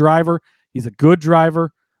young driver. He's a good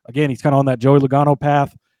driver. Again, he's kind of on that Joey Logano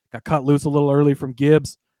path. Got cut loose a little early from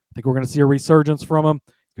Gibbs. I think we're going to see a resurgence from him.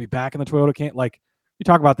 He'll be back in the Toyota camp. Like, we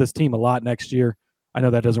talk about this team a lot next year. I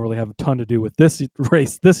know that doesn't really have a ton to do with this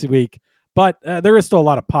race this week, but there is still a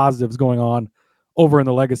lot of positives going on over in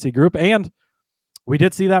the Legacy group. And we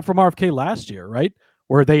did see that from RFK last year, right?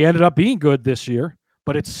 Where they ended up being good this year,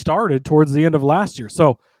 but it started towards the end of last year.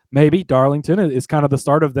 So maybe Darlington is kind of the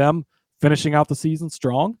start of them finishing out the season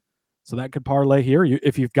strong. So that could parlay here.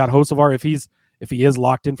 If you've got Hocevar, if he is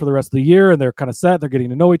locked in for the rest of the year and they're kind of set, they're getting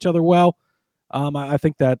to know each other well. I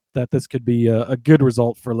think that this could be a good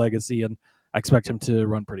result for Legacy, and I expect him to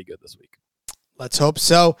run pretty good this week. Let's hope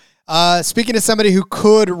so. Speaking of somebody who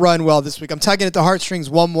could run well this week, I'm tugging at the heartstrings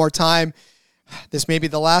one more time. This may be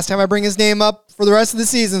the last time I bring his name up for the rest of the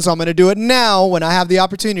season, so I'm going to do it now when I have the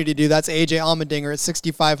opportunity to do. That's AJ Allmendinger at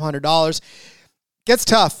 $6,500. Gets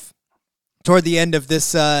tough toward the end of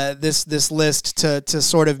this list to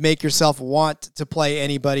sort of make yourself want to play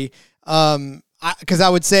anybody. Because I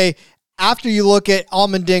would say after you look at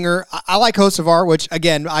Allmendinger, I like Hocevar, which,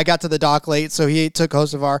 again, I got to the dock late, so he took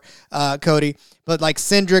Hocevar, Cody. but like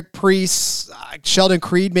Cindric, Priest, Sheldon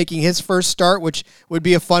Creed making his first start, which would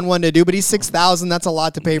be a fun one to do, but he's 6,000. That's a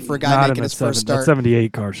lot to pay for a guy making his first start. That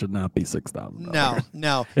 78 car should not be $6,000.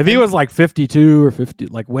 No. If he was like 52 or 50,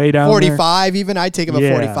 like way down 45 even, I'd take him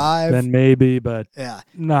at 45. Then maybe, but yeah,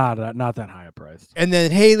 not that high a price. And then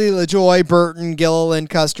Haley, LaJoy, Burton, Gilliland,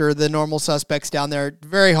 Custer, the normal suspects down there,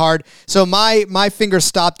 very hard. So my finger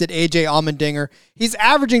stopped at AJ Allmendinger. He's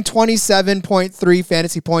averaging 27.3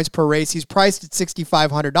 fantasy points per race. He's priced at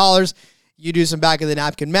 $6,500. You do some back of the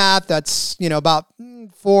napkin math. That's, about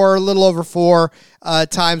a little over four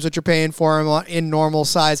times what you're paying for him in normal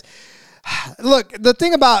size. Look, the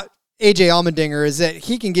thing about AJ Allmendinger is that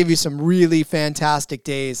he can give you some really fantastic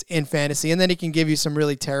days in fantasy, and then he can give you some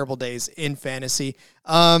really terrible days in fantasy.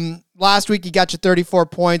 Last week, he got you 34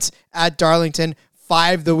 points at Darlington,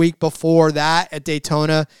 5 the week before that at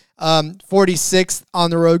Daytona, 46th on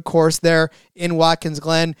the road course there in Watkins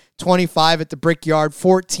Glen, 25 at the Brickyard,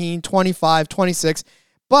 14, 25, 26.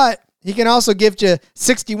 But he can also give you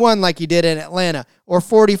 61 like he did in Atlanta, or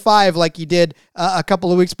 45 like he did a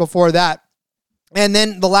couple of weeks before that. And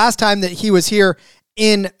then the last time that he was here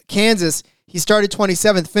in Kansas, he started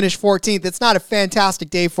 27th, finished 14th. It's not a fantastic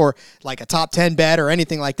day for like a top 10 bet or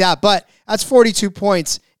anything like that, but that's 42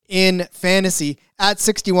 points in fantasy at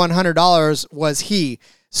 $6,100 was he.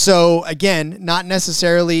 So again, not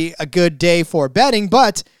necessarily a good day for betting,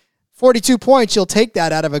 but 42 points, you'll take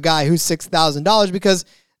that out of a guy who's $6,000 because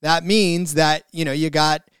that means that, you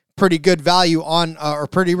got pretty good value on, or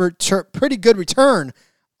pretty good return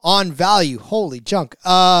on value. Holy junk.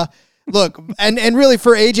 Look, and really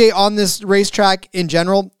for AJ on this racetrack in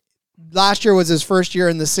general, last year was his first year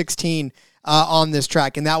in the 16 on this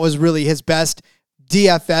track, and that was really his best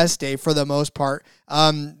DFS day for the most part.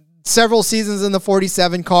 Several seasons in the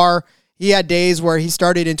 47 car. He had days where he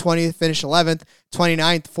started in 20th, finished 11th,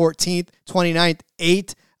 29th, 14th, 29th,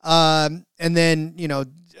 8th, and then,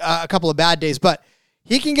 a couple of bad days. But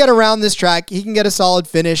he can get around this track. He can get a solid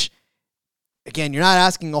finish. Again, you're not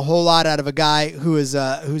asking a whole lot out of a guy who's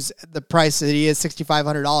the price that he is,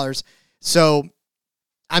 $6,500. So,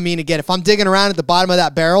 again, if I'm digging around at the bottom of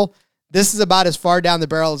that barrel, this is about as far down the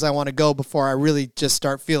barrel as I want to go before I really just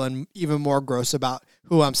start feeling even more gross about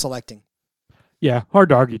who I'm selecting. Yeah, hard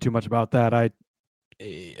to argue too much about that.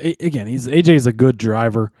 AJ is a good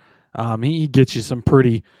driver. He gets you some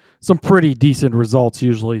pretty decent results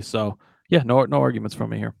usually. So yeah, no arguments from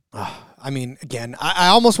me here. Again, I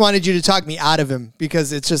almost wanted you to talk me out of him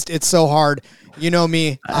because it's so hard. You know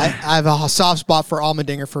me, I have a soft spot for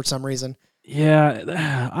Allmendinger for some reason.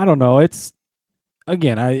 Yeah, I don't know. He's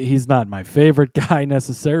not my favorite guy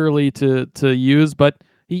necessarily to use, but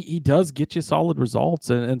he does get you solid results,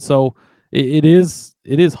 and so it is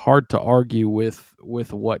hard to argue with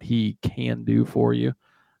what he can do for you.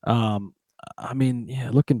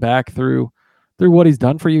 Looking back through what he's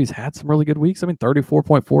done for you, he's had some really good weeks.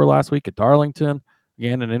 34.4 last week at Darlington,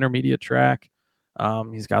 again, an intermediate track.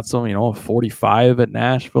 He's got some, 45 at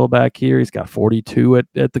Nashville back here. He's got 42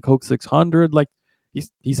 at the Coke 600. Like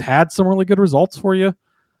he's had some really good results for you.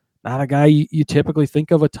 Not a guy you typically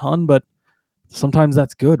think of a ton, but sometimes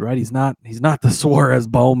that's good, right? He's not the Suarez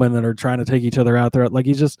Bowman that are trying to take each other out there. Like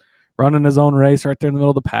he's just running his own race right there in the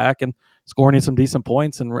middle of the pack and scoring you some decent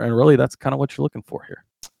points. And really, that's kind of what you're looking for here.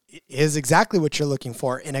 It is exactly what you're looking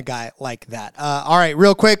for in a guy like that. All right,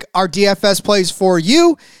 real quick, our DFS plays for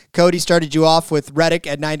you. Cody started you off with Reddick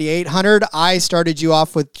at 9,800. I started you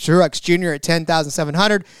off with Truex Jr. at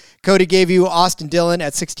 10,700. Cody gave you Austin Dillon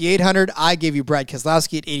at 6,800. I gave you Brad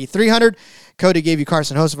Keselowski at 8,300. Cody gave you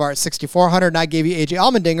Carson Hocevar at 6,400. And I gave you AJ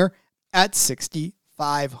Allmendinger at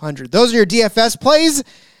 6,500. Those are your DFS plays.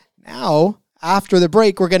 Now, after the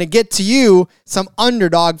break, we're going to get to you some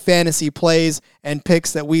Underdog fantasy plays and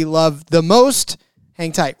picks that we love the most.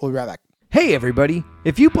 Hang tight. We'll be right back. Hey everybody,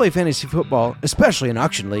 if you play fantasy football, especially in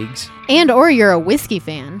auction leagues, or you're a whiskey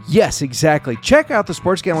fan. Yes, exactly. Check out the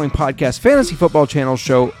Sports Gambling Podcast Fantasy Football Channel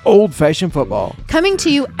show, Old Fashioned Football. Coming to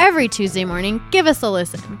you every Tuesday morning, give us a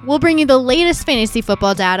listen. We'll bring you the latest fantasy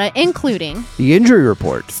football data, including the injury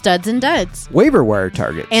report, studs and duds, waiver wire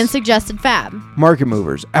targets, and suggested fab. Market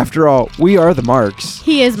movers. After all, we are the Marks.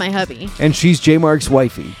 He is my hubby. And she's J Mark's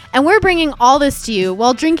wifey. And we're bringing all this to you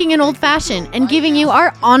while drinking an old fashioned and giving you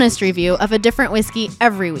our honest review of a different whiskey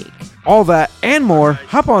every week. All that and more,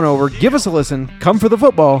 hop on over, give us a listen, come for the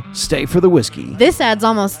football, stay for the whiskey. This ad's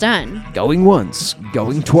almost done. Going once,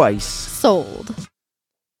 going twice. Sold.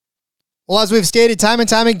 Well, as we've stated time and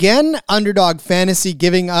time again, Underdog Fantasy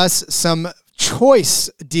giving us some choice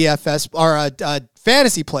DFS, or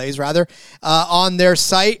fantasy plays rather, on their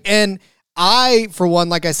site. And I, for one,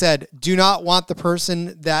 like I said, do not want the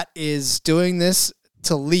person that is doing this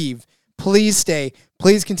to leave. Please stay.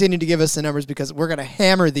 Please continue to give us the numbers because we're going to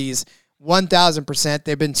hammer these 1,000%.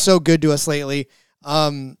 They've been so good to us lately.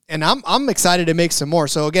 And I'm excited to make some more.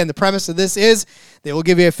 So again, the premise of this is they will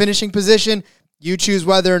give you a finishing position. You choose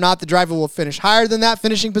whether or not the driver will finish higher than that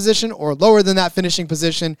finishing position or lower than that finishing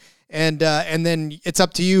position. And then it's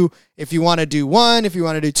up to you if you want to do 1, if you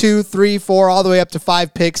want to do 2, 3, 4, all the way up to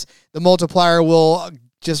 5 picks. The multiplier will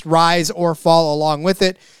just rise or fall along with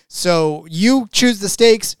it. So you choose the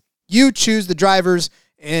stakes, you choose the drivers,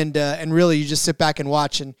 and really you just sit back and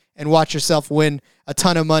watch watch yourself win a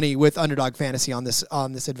ton of money with Underdog Fantasy on this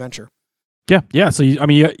adventure. Yeah. So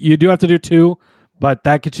you do have to do 2, but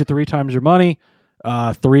that gets you 3 times your money.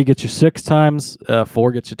 3 gets you 6 times,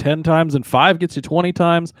 4 gets you 10 times, and 5 gets you 20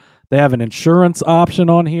 times. They have an insurance option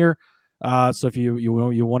on here. So if you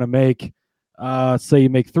want to make, say you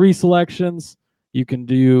make 3 selections, you can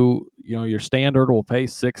do, your standard will pay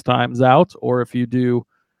 6 times out. Or if you do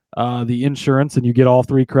the insurance and you get all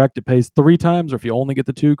 3 correct, it pays 3 times. Or if you only get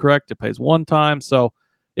the 2 correct, it pays 1 time. So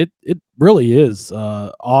it really is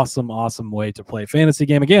awesome way to play a fantasy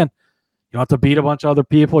game. Again, you don't have to beat a bunch of other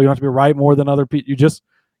people. You don't have to be right more than other people. You just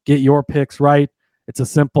get your picks right. It's a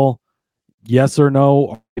simple yes or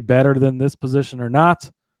no. Are they better than this position or not?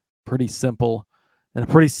 Pretty simple. And a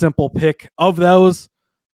pretty simple pick of those.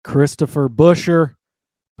 Christopher Buescher,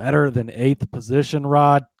 better than 8th position,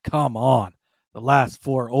 Rod. Come on. The last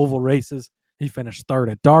 4 oval races, he finished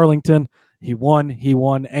 3rd at Darlington. He won.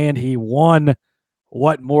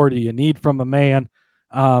 What more do you need from a man?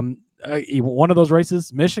 One of those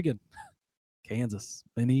races, Michigan. Kansas,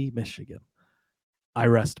 Michigan. I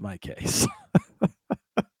rest my case.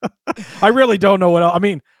 I really don't know what else. I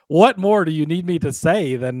mean, what more do you need me to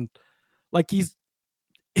say than he's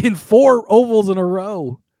in 4 ovals in a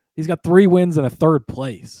row. He's got 3 wins and a 3rd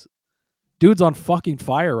place. Dude's on fucking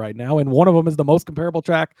fire right now, and one of them is the most comparable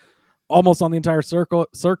track almost on the entire circuit.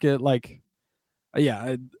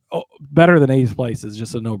 Better than 8th place is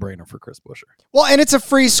just a no-brainer for Chris Buescher. Well, and it's a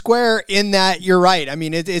free square in that you're right. I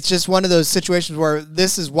mean, it's just one of those situations where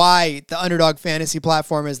this is why the Underdog Fantasy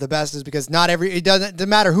platform is the best, is because it doesn't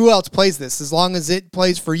matter who else plays this. As long as it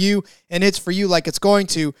plays for you and it's for you like it's going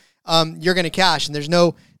to, you're going to cash, and there's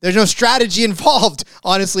no strategy involved.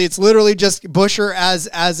 Honestly, it's literally just Buescher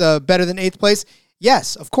as a better than 8th place.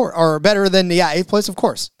 Yes, of course, or better than 8th place. Of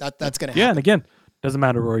course, that's going to happen. Yeah, and again, doesn't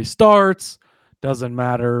matter where he starts. Doesn't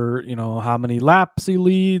matter, how many laps he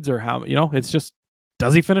leads or how, it's just,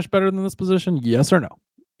 does he finish better than this position? Yes or no?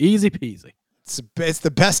 Easy peasy. It's the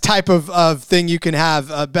best type of thing you can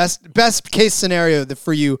have. Best case scenario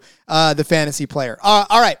for you, the fantasy player. All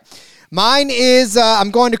right. Mine is, I'm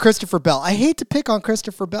going to Christopher Bell. I hate to pick on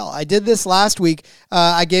Christopher Bell. I did this last week.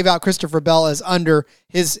 I gave out Christopher Bell as under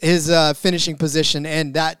his finishing position,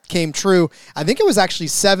 and that came true. I think it was actually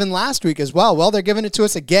 7 last week as well. Well, they're giving it to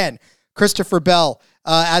us again. Christopher Bell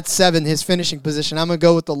at 7, his finishing position. I'm going to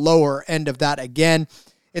go with the lower end of that again.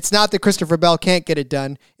 It's not that Christopher Bell can't get it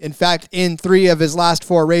done. In fact, in 3 of his last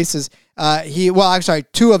 4 races,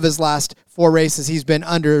 2 of his last 4 races, he's been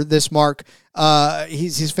under this mark.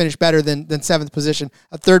 He's finished better than 7th position.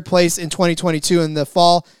 A 3rd place in 2022 in the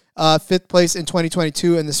fall, 5th place in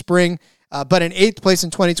 2022 in the spring, but an 8th place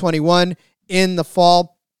in 2021 in the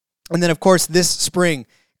fall. And then, of course, this spring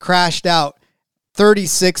crashed out.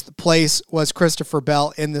 36th place was Christopher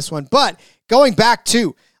Bell in this one. But going back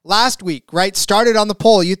to last week, right, started on the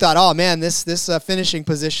pole, you thought, oh man, this finishing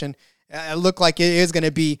position looked like it is going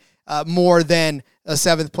to be more than a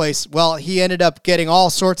 7th place. Well, he ended up getting all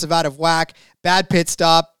sorts of out of whack, bad pit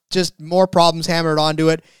stop, just more problems hammered onto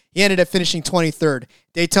it. He ended up finishing 23rd.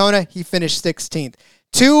 Daytona, he finished 16th.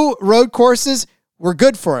 2 road courses were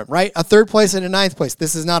good for him, right? A 3rd place and a 9th place.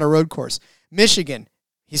 This is not a road course. Michigan,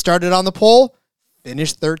 he started on the pole,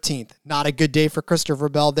 finished 13th. Not a good day for Christopher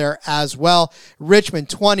Bell there as well. Richmond,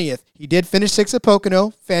 20th. He did finish 6th at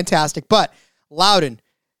Pocono. Fantastic. But Loudon,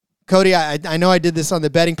 Cody, I know I did this on the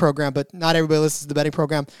betting program, but not everybody listens to the betting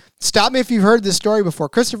program. Stop me if you've heard this story before.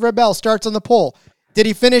 Christopher Bell starts on the pole. Did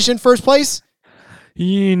he finish in 1st place?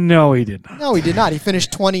 No, he did not. No, he did not. He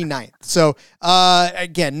finished 29th. So,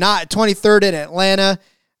 again, not 23rd in Atlanta.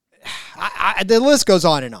 The list goes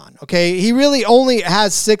on and on, okay? He really only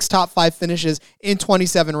has 6 top 5 finishes in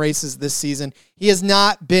 27 races this season. He has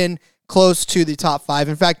not been close to the top 5.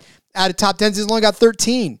 In fact, out of top 10s, he's only got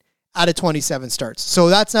 13 out of 27 starts. So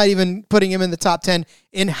that's not even putting him in the top 10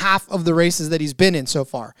 in half of the races that he's been in so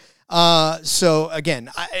far. So, again,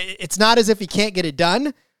 it's not as if he can't get it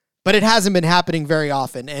done, but it hasn't been happening very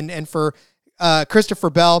often. And for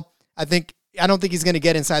Christopher Bell, I think I don't think he's going to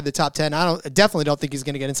get inside the top 10. I definitely don't think he's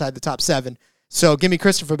going to get inside the top 7. So give me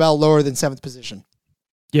Christopher Bell lower than 7th position.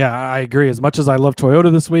 Yeah, I agree. As much as I love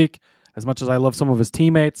Toyota this week, as much as I love some of his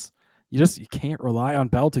teammates, you can't rely on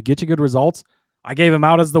Bell to get you good results. I gave him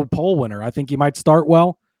out as the pole winner. I think he might start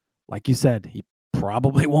well. Like you said, he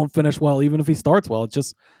probably won't finish well, even if he starts well. It's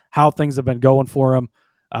just how things have been going for him.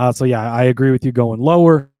 So yeah, I agree with you going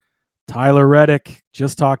lower. Tyler Reddick,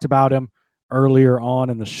 just talked about him earlier on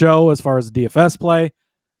in the show as far as DFS play.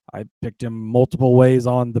 I picked him multiple ways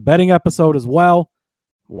on the betting episode as well.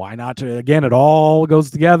 Why not? Again, it all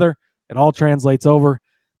goes together. It all translates over.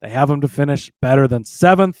 They have him to finish better than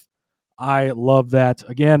 7th. I love that.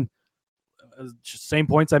 Again, same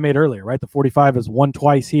points I made earlier, right? The 45 has won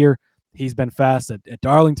twice here. He's been fast at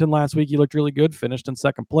Darlington last week. He looked really good, finished in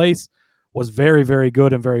 2nd place, was very, very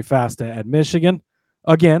good and very fast at Michigan.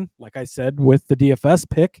 Again, like I said, with the DFS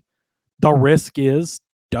pick, the risk is,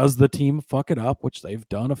 does the team fuck it up, which they've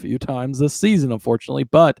done a few times this season, unfortunately.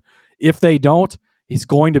 But if they don't, he's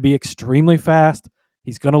going to be extremely fast.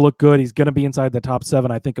 He's going to look good. He's going to be inside the top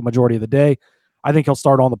 7, I think, a majority of the day. I think he'll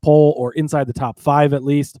start on the pole or inside the top 5 at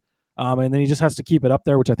least. And then he just has to keep it up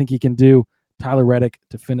there, which I think he can do. Tyler Reddick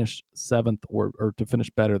to finish 7th or to finish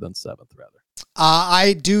better than 7th, rather.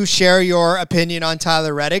 I do share your opinion on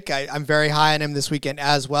Tyler Reddick. I'm very high on him this weekend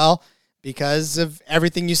as well because of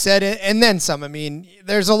everything you said and then some. I mean,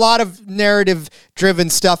 there's a lot of narrative-driven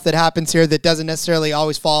stuff that happens here that doesn't necessarily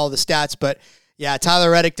always follow the stats. But, yeah,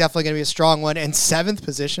 Tyler Reddick definitely going to be a strong one. And 7th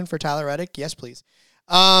position for Tyler Reddick? Yes, please.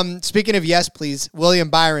 Speaking of yes, please,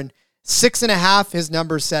 William Byron, 6.5 his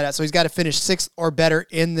number's set at. So he's got to finish 6th or better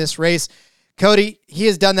in this race. Cody, he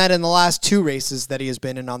has done that in the last 2 races that he has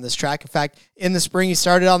been in on this track. In fact, in the spring, he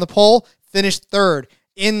started on the pole, finished 3rd.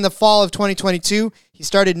 In the fall of 2022, he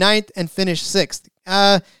started 9th and finished 6th.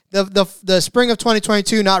 The spring of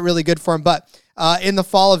 2022, not really good for him, but in the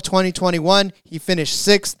fall of 2021, he finished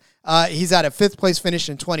 6th. He's at a 5th place finish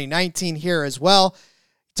in 2019 here as well.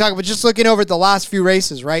 Talk about just looking over at the last few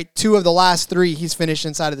races, right? 2 of the last 3, he's finished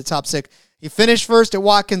inside of the top 6. He finished 1st at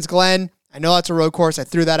Watkins Glen. I know that's a road course. I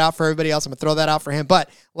threw that out for everybody else. I'm going to throw that out for him. But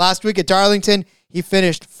last week at Darlington, he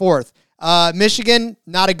finished 4th. Michigan,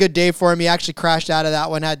 not a good day for him. He actually crashed out of that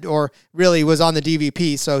one, or really was on the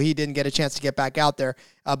DVP, so he didn't get a chance to get back out there.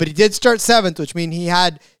 But he did start 7th, which means he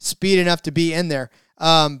had speed enough to be in there.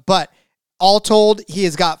 But all told, he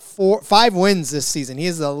has got 5 wins this season. He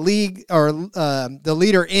is the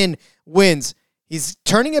leader in wins. He's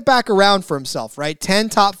turning it back around for himself, right? 10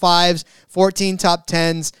 top 5s, 14 top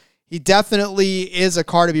 10s. He definitely is a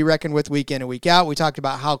car to be reckoned with week in and week out. We talked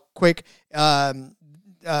about how quick Hendrick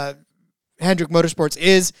Motorsports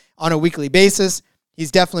is on a weekly basis.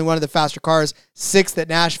 He's definitely one of the faster cars. 6th at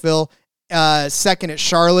Nashville, 2nd at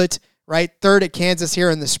Charlotte, right? 3rd at Kansas here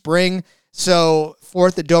in the spring. So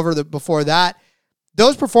 4th at Dover before that.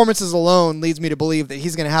 Those performances alone leads me to believe that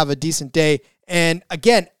he's going to have a decent day. And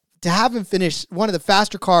again, to have him finish one of the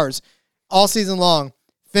faster cars all season long,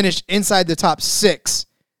 finish inside the top 6,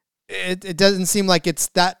 it doesn't seem like it's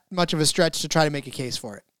that much of a stretch to try to make a case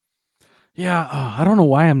for it. Yeah, I don't know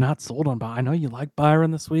why I'm not sold on Byron. I know you like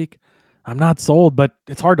Byron this week. I'm not sold, but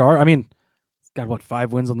it's hard to argue. I mean, he's got,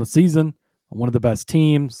 5 wins on the season, on one of the best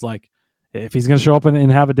teams. Like, if he's going to show up and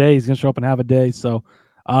have a day, he's going to show up and have a day. So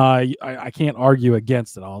I can't argue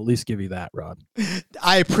against it. I'll at least give you that, Rod.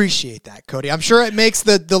 I appreciate that, Cody. I'm sure it makes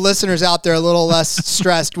the listeners out there a little less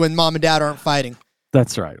stressed when mom and dad aren't fighting.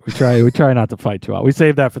 That's right. We try not to fight too out. We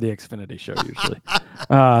save that for the Xfinity show usually.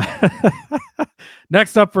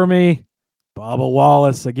 Next up for me, Bubba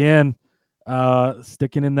Wallace again,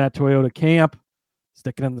 sticking in that Toyota camp,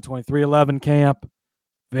 sticking in the 2311 camp.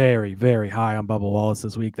 Very, very high on Bubba Wallace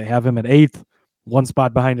this week. They have him at 8th, 1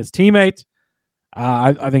 spot behind his teammate.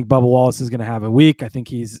 I think Bubba Wallace is going to have a week. I think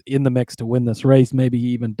he's in the mix to win this race. Maybe he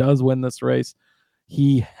even does win this race.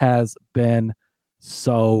 He has been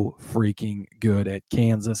so freaking good at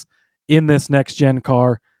Kansas in this next gen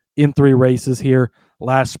car in 3 races here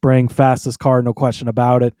last spring. Fastest car, no question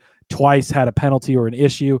about it. Twice had a penalty or an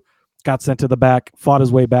issue, got sent to the back, fought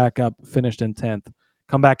his way back up, finished in 10th.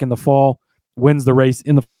 Come back in the fall, wins the race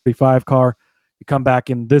in the 45 car. You come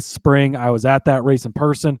back in this spring. I was at that race in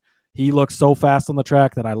person. He looks so fast on the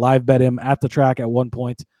track that I live bet him at the track at one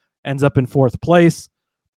point. Ends up in 4th place.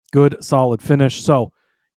 Good, solid finish. So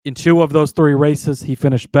in 2 of those 3 races, he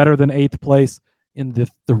finished better than 8th place. In the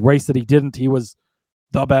race that he didn't, he was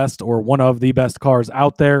the best or one of the best cars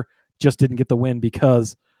out there. Just didn't get the win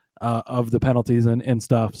because of the penalties and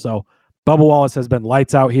stuff. So Bubba Wallace has been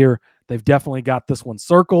lights out here. They've definitely got this one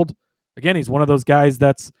circled. Again, he's one of those guys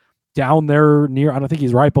that's down there near, I don't think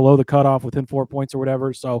he's right below the cutoff within 4 points or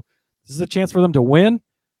whatever. So This is a chance for them to win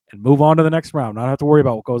and move on to the next round. Not have to worry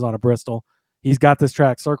about what goes on at Bristol. He's got this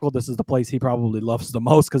track circled. This is the place he probably loves the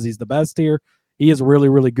most because he's the best here. He is really,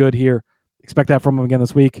 really good here. Expect that from him again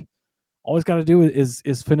this week. All he's got to do is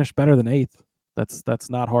finish better than 8th. That's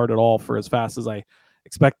not hard at all for as fast as I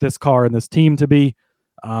expect this car and this team to be.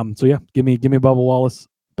 So yeah, give me Bubba Wallace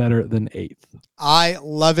better than 8th. I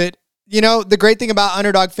love it. You know, the great thing about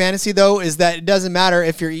Underdog Fantasy, though, is that it doesn't matter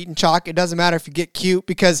if you're eating chalk. It doesn't matter if you get cute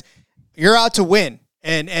because you're out to win.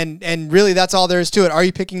 And really, that's all there is to it. Are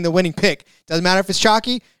you picking the winning pick? Doesn't matter if it's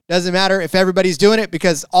chalky. Doesn't matter if everybody's doing it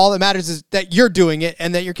because all that matters is that you're doing it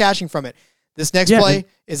and that you're cashing from it. This next play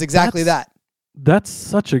is exactly that. That's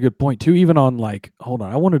such a good point, too. Even on, like, hold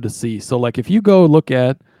on. I wanted to see. So, like, if you go look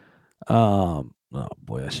at, oh,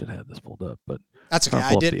 boy, I should have this pulled up. But that's okay.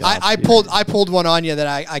 I did. I pulled one on you that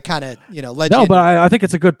I kind of, led you. No, but I think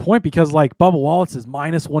it's a good point because, like, Bubba Wallace is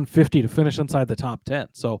minus 150 to finish inside the top 10.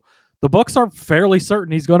 So, the books are fairly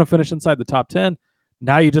certain he's going to finish inside the top 10.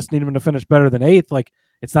 Now you just need him to finish better than 8th. Like,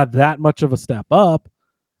 it's not that much of a step up.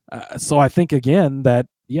 So I think, again, that,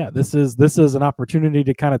 yeah, this is an opportunity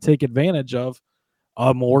to kind of take advantage of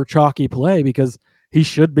a more chalky play because he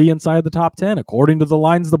should be inside the top 10 according to the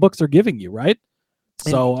lines the books are giving you, right?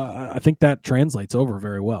 So I think that translates over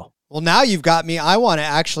very well. Well, now you've got me. I want to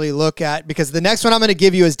actually look at, because the next one I'm going to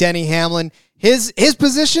give you is Denny Hamlin. His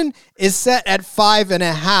position is set at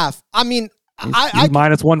 5.5. I mean, he's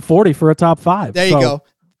minus 140 for a top 5. There you go.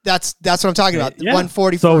 That's what I'm talking about. Yeah.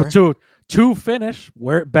 140. So to finish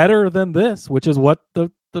where better than this, which is what the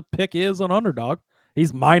pick is on Underdog.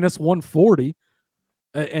 He's minus 140,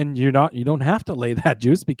 and you don't have to lay that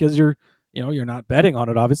juice because you're not betting on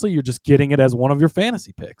it. Obviously, you're just getting it as one of your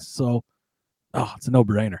fantasy picks. So. Oh, it's a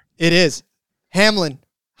no-brainer. It is. Hamlin,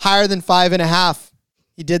 higher than 5.5.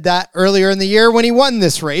 He did that earlier in the year when he won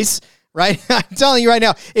this race, right? I'm telling you right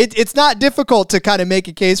now, it's not difficult to kind of make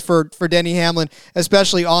a case for Denny Hamlin,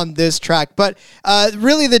 especially on this track. But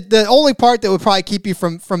really, the only part that would probably keep you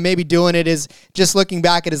from maybe doing it is just looking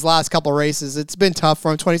back at his last couple races. It's been tough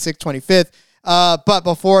for him, 26th, 25th. But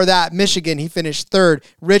before that, Michigan, he finished 3rd.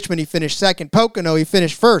 Richmond, he finished 2nd. Pocono, he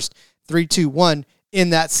finished 1st. 3, 2, 1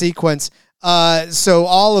 in that sequence. So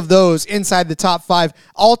all of those inside the top 5,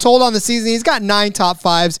 all told on the season, he's got 9 top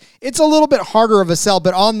 5s. It's a little bit harder of a sell,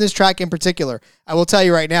 but on this track in particular, I will tell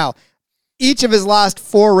you right now, each of his last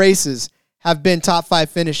 4 races have been top 5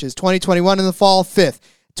 finishes. 2021 in the fall, 5th.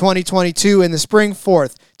 2022 in the spring,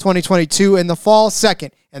 4th. 2022 in the fall, 2nd.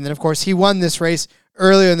 And then, of course, he won this race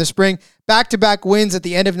earlier in the spring. Back-to-back wins at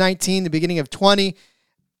the end of 19, the beginning of 20.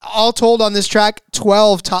 All told on this track,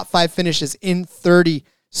 12 top 5 finishes in 30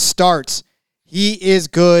 starts. He is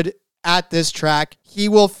good at this track. He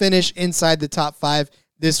will finish inside the top 5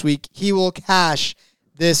 this week. He will cash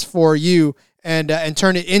this for you and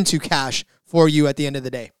turn it into cash for you at the end of the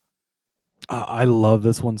day. I love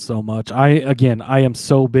this one so much. I am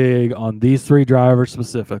so big on these 3 drivers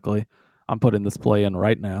specifically. I'm putting this play in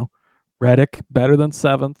right now. Reddick better than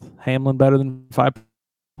 7th. Hamlin better than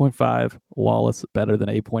 5.5. Wallace better than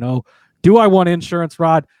 8.0. Do I want insurance,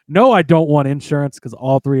 Rod? No, I don't want insurance because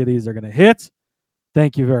all 3 of these are going to hit.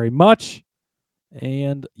 Thank you very much.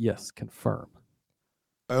 And yes, confirm.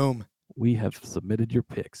 Boom. We have submitted your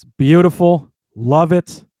picks. Beautiful. Love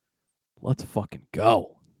it. Let's fucking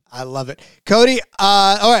go. I love it. Cody,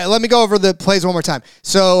 all right, let me go over the plays one more time.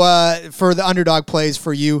 So for the Underdog plays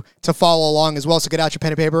for you to follow along as well, so get out your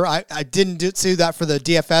pen and paper. I didn't do that for the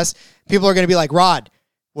DFS. People are going to be like, Rod,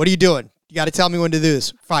 what are you doing? You got to tell me when to do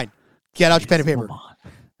this. Fine. Get out your pen and paper.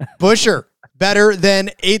 Busher, better than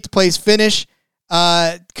 8th place finish.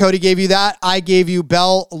 Cody gave you that. I gave you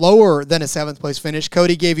Bell lower than a 7th place finish.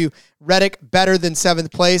 Cody gave you Reddick better than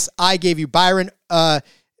 7th place. I gave you Byron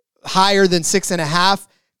higher than 6.5.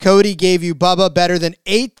 Cody gave you Bubba better than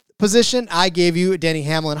 8th position. I gave you Denny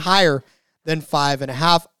Hamlin higher than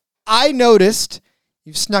 5.5. I noticed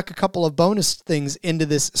you've snuck a couple of bonus things into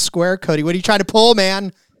this square, Cody. What are you trying to pull,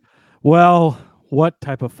 man? Well, what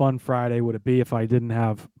type of fun Friday would it be if I didn't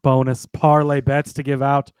have bonus parlay bets to give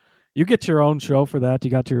out? You get your own show for that. You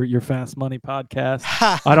got your Fast Money podcast.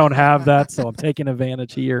 I don't have that, so I'm taking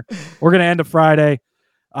advantage here. We're going to end a Friday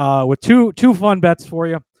with two fun bets for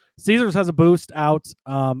you. Caesars has a boost out.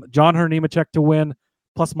 John Hunter Nemechek to win,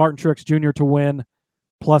 plus Martin Truex Jr. to win,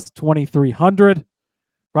 plus 2,300.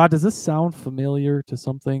 Rod, does this sound familiar to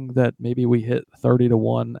something that maybe we hit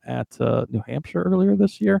 30-1 at New Hampshire earlier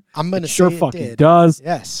this year? I'm going to say sure it fucking did. does.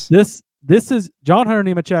 Yes. This is John Hunter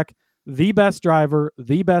Nemechek, the best driver,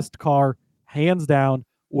 the best car, hands down,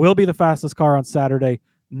 will be the fastest car on Saturday.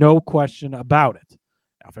 No question about it.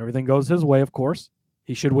 Now, if everything goes his way, of course,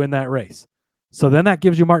 he should win that race. So then that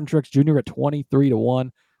gives you Martin Truex Jr. at 23-1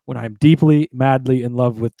 when I'm deeply, madly in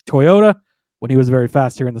love with Toyota when he was very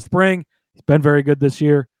fast here in the spring. He's been very good this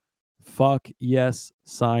year. Fuck yes,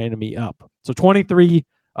 sign me up. So 23,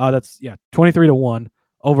 23-1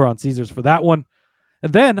 over on Caesars for that one.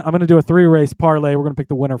 And then I'm going to do a 3-race parlay. We're going to pick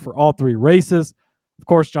the winner for all 3 races. Of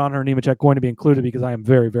course, John Hunter Nemechek going to be included because I am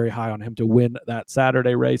very, very high on him to win that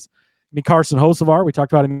Saturday race. I mean, Carson Hocevar, we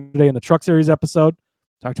talked about him today in the Truck Series episode.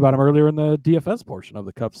 Talked about him earlier in the DFS portion of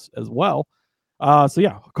the Cups as well. Carson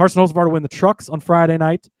Hocevar to win the Trucks on Friday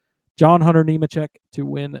night. John Hunter Nemechek to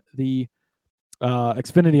win the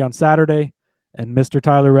Xfinity on Saturday. And Mr.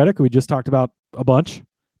 Tyler Reddick, who we just talked about a bunch,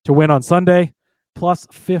 to win on Sunday. Plus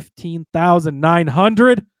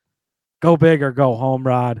 15,900. Go big or go home,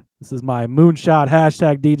 Rod. This is my moonshot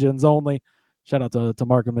hashtag DJs only. Shout out to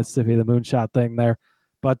Mark in Mississippi, the moonshot thing there.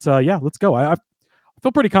 But let's go. I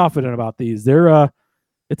feel pretty confident about these. They're I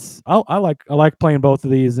like playing both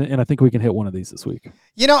of these, and I think we can hit one of these this week. And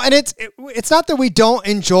it's not that we don't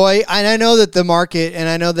enjoy, and I know that the market, and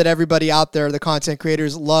I know that everybody out there, the content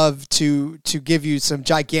creators, love to give you some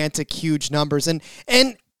gigantic, huge numbers, and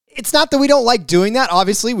it's not that we don't like doing that.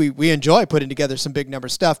 Obviously, we enjoy putting together some big number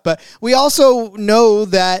stuff, but we also know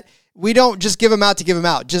that we don't just give them out to give them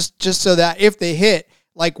out, just so that if they hit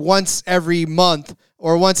like once every month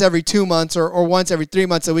or once every 2 months or once every 3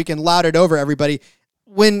 months, that we can loud it over everybody.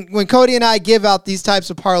 When Cody and I give out these types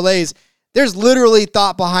of parlays, there's literally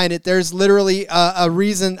thought behind it. There's literally a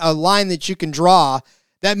reason, a line that you can draw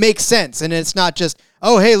that makes sense. And it's not just,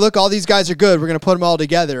 oh, hey, look, all these guys are good. We're going to put them all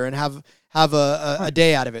together and have a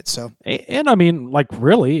day out of it. So, and I mean, like,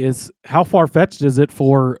 really, is how far-fetched is it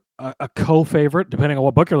for a co-favorite, depending on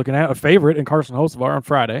what book you're looking at, a favorite in Carson Hocevar on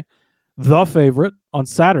Friday, the favorite on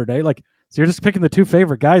Saturday? Like, so you're just picking the 2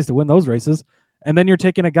 favorite guys to win those races, and then you're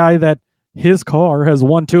taking a guy that his car has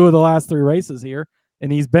won 2 of the last 3 races here,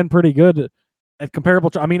 and he's been pretty good at comparable.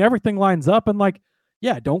 I mean, everything lines up, and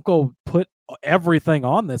don't go put everything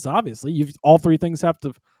on this. Obviously, all 3 things have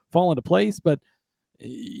to fall into place, but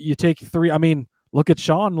you take 3. I mean, look at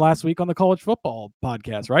Sean last week on the college football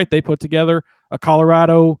podcast, right? They put together a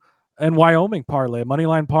Colorado and Wyoming parlay, a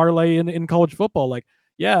moneyline parlay in college football.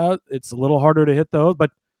 It's a little harder to hit those,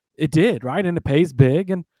 but it did, right? And it pays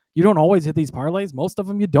big, and you don't always hit these parlays. Most of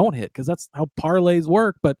them you don't hit because that's how parlays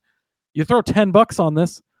work. But you throw $10 on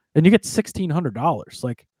this and you get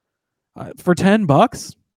 $1,600. For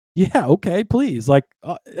 $10, yeah, okay, please.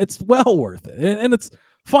 It's well worth it, and it's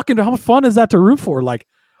fucking. How fun is that to root for?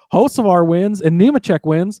 Hocevar wins and Nemechek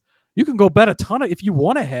wins. You can go bet a ton of, if you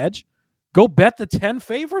want to hedge, go bet the 10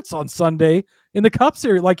 favorites on Sunday in the Cup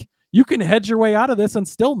Series. You can hedge your way out of this and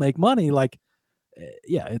still make money.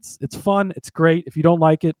 It's fun. It's great. If you don't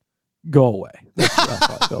like it, go away. That's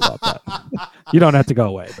how I feel about that. You don't have to go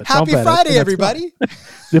away. But Happy Friday, everybody.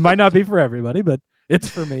 It might not be for everybody, but it's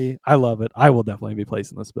for me. I love it. I will definitely be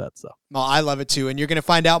placing this bet. So, well, I love it too. And you're going to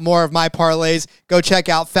find out more of my parlays. Go check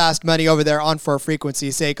out Fast Money over there on For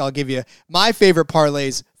Frequency's Sake. I'll give you my favorite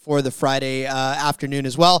parlays for the Friday afternoon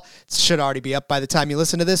as well. It should already be up by the time you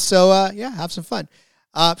listen to this. So, have some fun.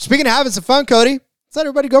 Speaking of having some fun, Cody, let's let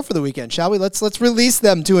everybody go for the weekend, shall we? Let's release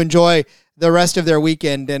them to enjoy the rest of their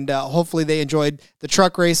weekend, and hopefully they enjoyed the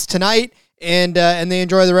truck race tonight, and they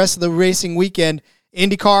enjoy the rest of the racing weekend.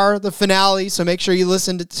 IndyCar, the finale, so make sure you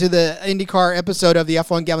listen to the IndyCar episode of the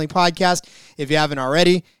F1 Gambling Podcast. If you haven't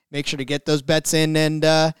already, make sure to get those bets in, and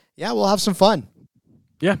we'll have some fun.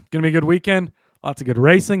 Yeah, going to be a good weekend. Lots of good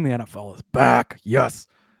racing. The NFL is back. Yes.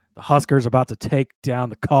 The Huskers are about to take down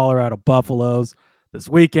the Colorado Buffaloes this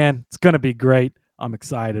weekend. It's going to be great. I'm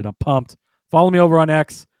excited. I'm pumped. Follow me over on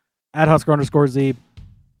X at Husker_Zeeb.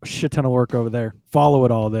 A shit ton of work over there. Follow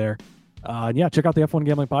it all there. Check out the F1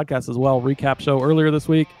 Gambling Podcast as well. Recap show earlier this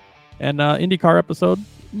week. And IndyCar episode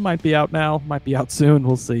might be out now, might be out soon.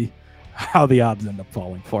 We'll see how the odds end up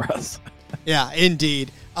falling for us. Yeah,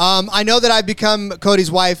 indeed. I know that I've become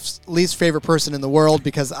Cody's wife's least favorite person in the world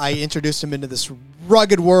because I introduced him into this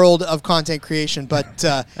rugged world of content creation. But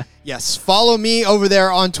yes, follow me over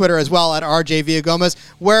there on Twitter as well at RJ Villagomez,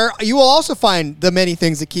 where you will also find the many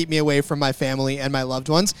things that keep me away from my family and my loved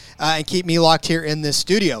ones and keep me locked here in this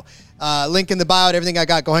studio. Link in the bio to everything I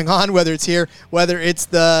got going on, whether it's here, whether it's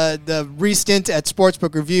the re-stint at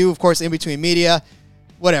Sportsbook Review, of course, In Between Media,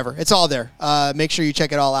 whatever. It's all there. Make sure you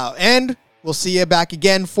check it all out. And we'll see you back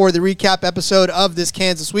again for the recap episode of this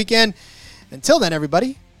Kansas weekend. Until then,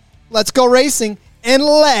 everybody, let's go racing and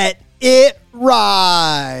let it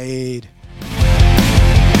ride.